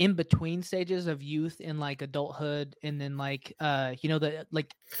the in between stages of youth and like adulthood, and then like the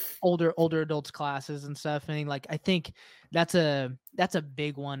like older adults classes and stuff. And like, I think that's a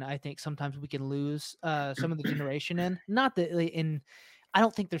big one. I think sometimes we can lose some of the generation in, not that in, I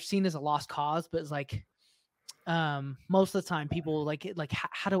don't think they're seen as a lost cause, but it's like, most of the time people like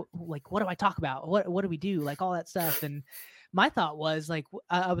how do, like, what do I talk about, what do we do, like all that stuff. And my thought was like,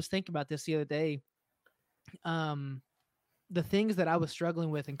 I was thinking about this the other day, the things that I was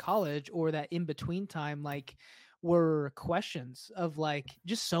struggling with in college, or that in between time, like, were questions of like,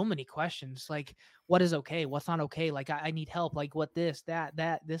 just so many questions, like, what is okay, what's not okay, like, I need help, like, what this,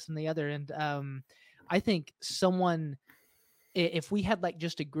 that, this and the other. And I think if we had like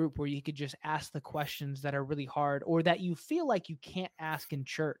just a group where you could just ask the questions that are really hard, or that you feel like you can't ask in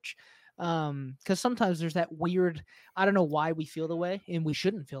church, Because sometimes there's that weird, I don't know why we feel the way, and we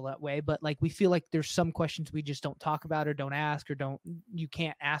shouldn't feel that way, but like we feel like there's some questions we just don't talk about or don't ask or you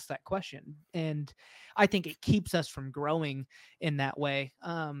can't ask that question. And I think it keeps us from growing in that way.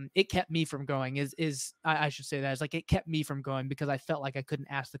 It kept me from growing I should say that is like, it kept me from growing because I felt like I couldn't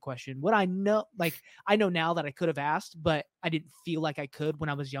ask the question. What I know, like I know now that I could have asked, but I didn't feel like I could when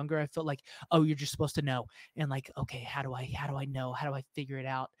I was younger. I felt like, oh, you're just supposed to know. And like, okay, how do I know? How do I figure it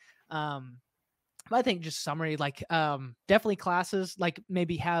out? But I think just summary, like, definitely classes, like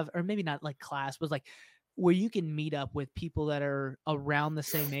maybe have, or maybe not like class, but like where you can meet up with people that are around the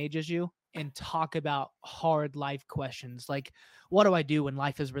same age as you and talk about hard life questions. Like, what do I do when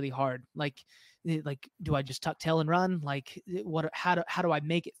life is really hard? Like, do I just tuck tail and run? Like, how do I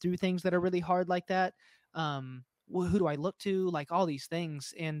make it through things that are really hard like that? Who do I look to? Like all these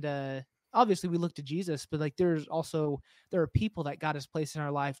things. And, obviously we look to Jesus, but like there are people that God has placed in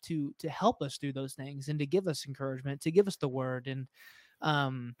our life to help us through those things and to give us encouragement, to give us the word. And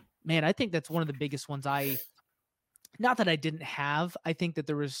man, I think that's one of the biggest ones. Not that I didn't have, I think that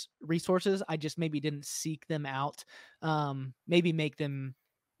there was resources. I just maybe didn't seek them out. Maybe make them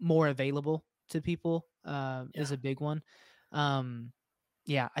more available to people is a big one.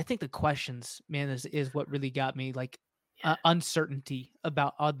 Yeah, I think the questions, man, is what really got me. Like uncertainty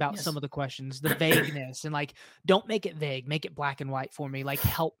about some Yes. of the questions, the vagueness, and like don't make it vague, make it black and white for me. Like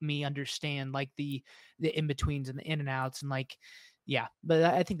help me understand like the in betweens and the in and outs, and like yeah. But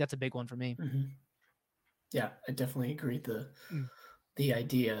I think that's a big one for me. Mhm. Yeah, I definitely agree. Mm. The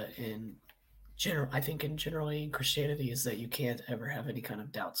idea in general, I think generally in Christianity is that you can't ever have any kind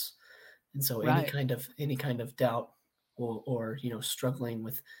of doubts. And so Right. any kind of doubt or struggling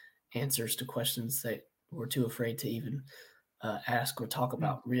with answers to questions that we're too afraid to even ask or talk Mm.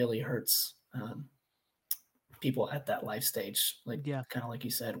 about really hurts people at that life stage, like Yeah. kind of like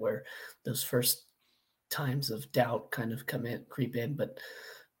you said, where those first times of doubt kind of creep in, but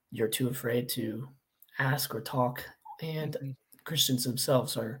you're too afraid to ask or talk. And Mhm. Christians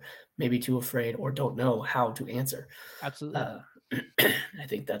themselves are maybe too afraid or don't know how to answer. Absolutely. Uh, I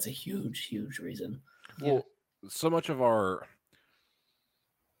think that's a huge, huge reason. Yeah. Well, so much of our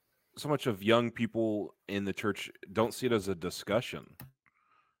so much of young people in the church don't see it as a discussion.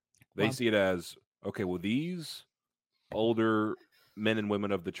 They Wow. see it as, okay, well, these older men and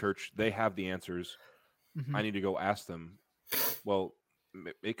women of the church, they have the answers. Hmm. I need to go ask them. Well,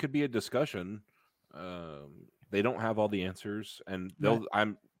 it could be a discussion. They don't have all the answers, and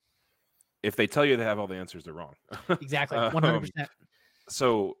Right. if they tell you they have all the answers, they're wrong. Exactly. um, 100%.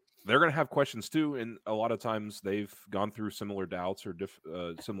 so they're going to have questions too, and a lot of times they've gone through similar doubts or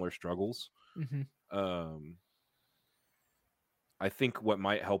similar struggles. Hmm. Um, I think what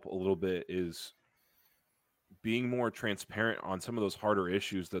might help a little bit is being more transparent on some of those harder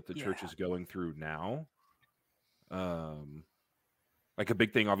issues that the church Yeah. is going through now. Like a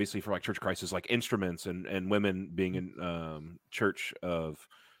big thing, obviously, for like Church Christ is like instruments and women being in church of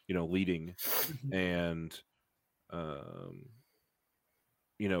leading, Mhm. and um,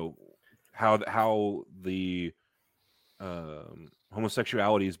 you know how the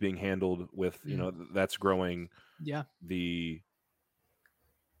homosexuality is being handled with Mm. that's growing, Yeah. the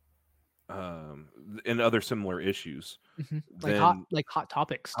and other similar issues. Mhm. Then Like hot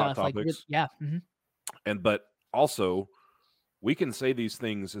topic hot stuff, like, topics, yeah. Mhm. but also we can say these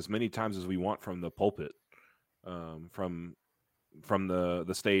things as many times as we want from the pulpit, from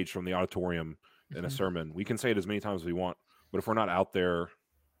the stage, from the auditorium in a Mhm. sermon. We can say it as many times as we want, but if we're not out there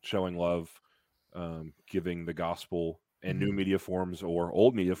showing love, giving the gospel in new Mhm. media forms or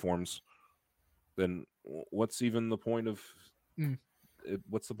old media forms, then what's even the point of Mm.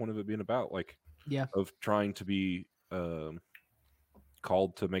 what's the point of it being about? Like, Yeah. of trying to be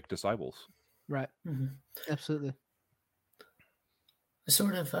called to make disciples. Right. Mhm. Absolutely. I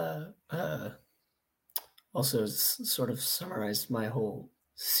sort of also sort of summarized my whole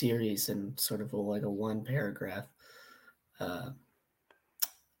series in sort of like a one paragraph uh,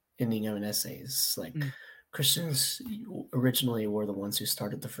 ending of an essay. It's like Mm. Christians originally were the ones who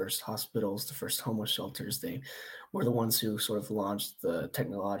started the first hospitals, the first homeless shelters. They were the ones who sort of launched the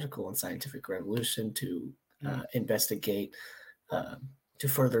technological and scientific revolution to Mm. investigate, uh, to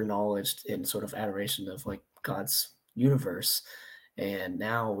further knowledge in sort of adoration of like God's universe. And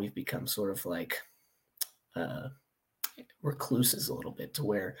now we've become sort of like uh, recluses a little bit to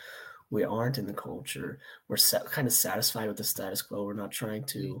where we aren't in the culture. We're kind of satisfied with the status quo. We're not trying Mm.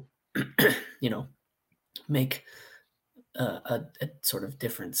 to, make a sort of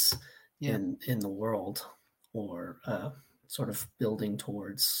difference Yeah. in the world, or sort of building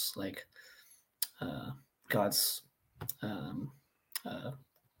towards like uh, God's um, uh,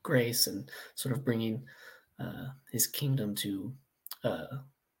 grace and sort of bringing his kingdom to,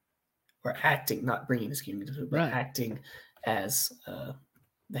 or acting, not bringing his kingdom to, but acting as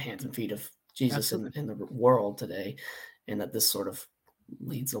the hands and feet of Jesus in the world today, and that this sort of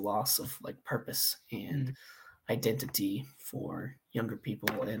leads a loss of like purpose and identity for younger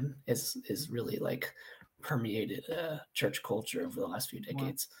people, and is really like permeated church culture over the last few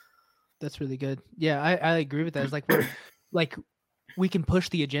decades. Wow. That's really good. Yeah, I agree with that. It's like we're like we can push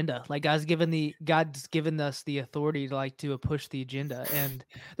the agenda. Like God's given us the authority to like to push the agenda. And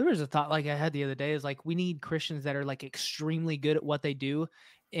there was a thought like I had the other day is like we need Christians that are like extremely good at what they do.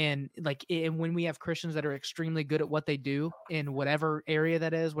 And like and when we have Christians that are extremely good at what they do in whatever area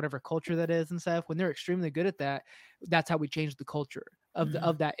that is, whatever culture that is and stuff, when they're extremely good at that, that's how we change the culture of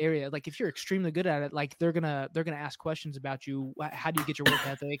of that area. Like if you're extremely good at it, like they're gonna ask questions about you. How do you get your work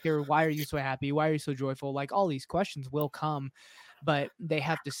ethic? Or why are you so happy? Why are you so joyful? Like all these questions will come, but they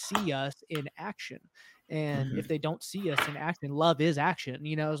have to see us in action. And if they don't see us in action, love is action.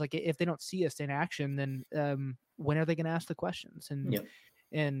 You know, it's like if they don't see us in action, then when are they going to ask the questions? And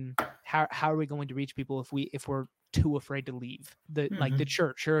and how are we going to reach people if we're too afraid to leave the like the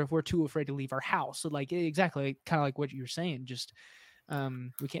church, or if we're too afraid to leave our house? So like exactly kind of like what you're saying, just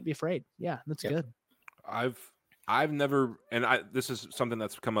we can't be afraid. Yeah, that's good. I've never, and this is something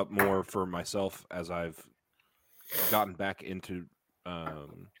that's come up more for myself as I've gotten back into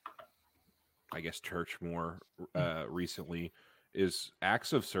I guess church more recently, is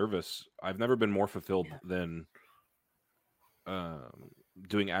acts of service. I've never been more fulfilled than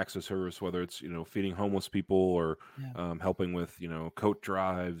doing acts of service, whether it's, feeding homeless people or helping with, coat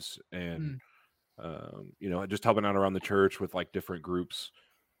drives and, just helping out around the church with like different groups.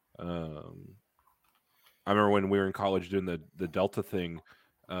 I remember when we were in college doing the Delta thing,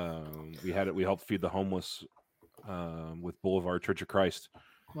 we helped feed the homeless with Boulevard Church of Christ.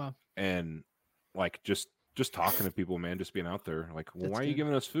 Wow. And like just talking to people, man, just being out there, like, well, why are you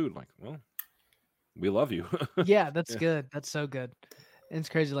giving us food? Like, well, we love you. Yeah, that's good. That's so good. And it's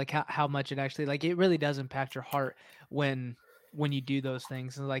crazy like how much it actually, like, it really does impact your heart when you do those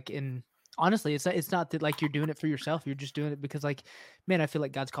things. And like, honestly, it's not that like you're doing it for yourself. You're just doing it because like, man, I feel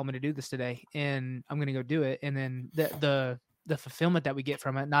like God's called me to do this today and I'm going to go do it. And then the fulfillment that we get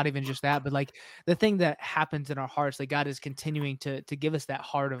from it, not even just that, but like the thing that happens in our hearts, like God is continuing to give us that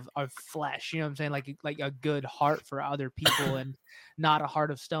heart of flesh, you know what I'm saying? Like a good heart for other people, and not a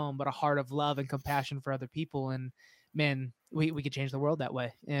heart of stone, but a heart of love and compassion for other people. And man, we could change the world that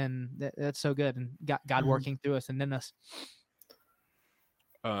way. And that's so good. And God working through us and in us.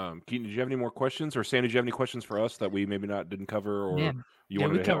 Keaton, did you have any more questions, or Sam, did you have any questions for us that we maybe didn't cover, or you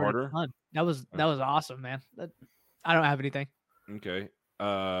wanted to hit harder? That was awesome, man. I don't have anything. Okay.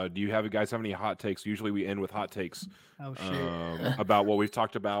 Do you guys have any hot takes? Usually we end with hot takes. Oh shit. About what we've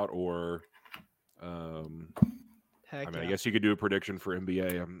talked about, or I guess you could do a prediction for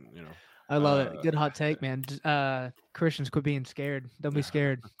NBA. I love it. Good hot take, man. Christians, quit being scared. Don't be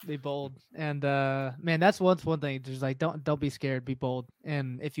scared. Be bold. And man, that's one thing. Just like don't be scared. Be bold.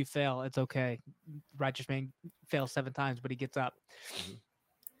 And if you fail, it's okay. Righteous man fails 7 times, but he gets up.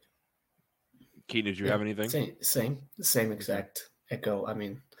 Keaton, did you have anything? Same exact echo. I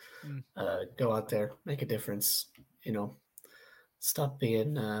mean, go out there, make a difference. Stop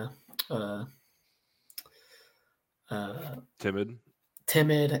being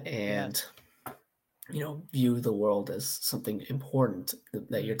timid, and view the world as something important.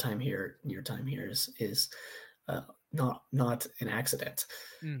 That your time here is not an accident,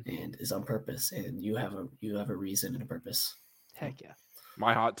 and is on purpose. And you have a reason and a purpose. Heck yeah.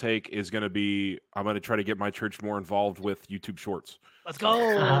 My hot take is going to be, I'm going to try to get my church more involved with YouTube Shorts. Let's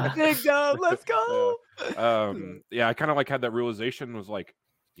go. Big dub. Let's go. Yeah, I kind of like had that realization, was like,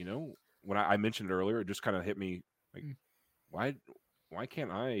 when I mentioned it earlier, it just kind of hit me like, why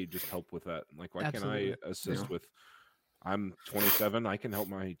can't I just help with that? Like, why can't I assist with, I'm 27. I can help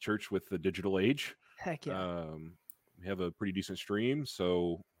my church with the digital age. Heck yeah. We have a pretty decent stream,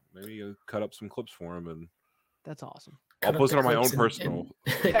 so maybe cut up some clips for them, and that's awesome. I'll post it on my own personal.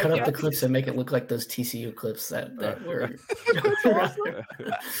 Cut up the clips and make it look like those TCU clips that were.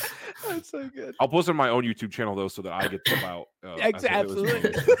 That's so good. I'll post it on my own YouTube channel though, so that I get them out.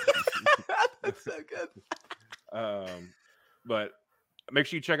 Absolutely. That's so good. But make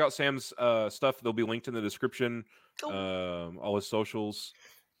sure you check out Sam's stuff. They'll be linked in the description. All his socials.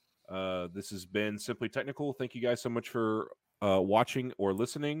 This has been Simply Technical. Thank you guys so much for watching or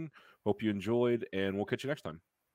listening. Hope you enjoyed, and we'll catch you next time.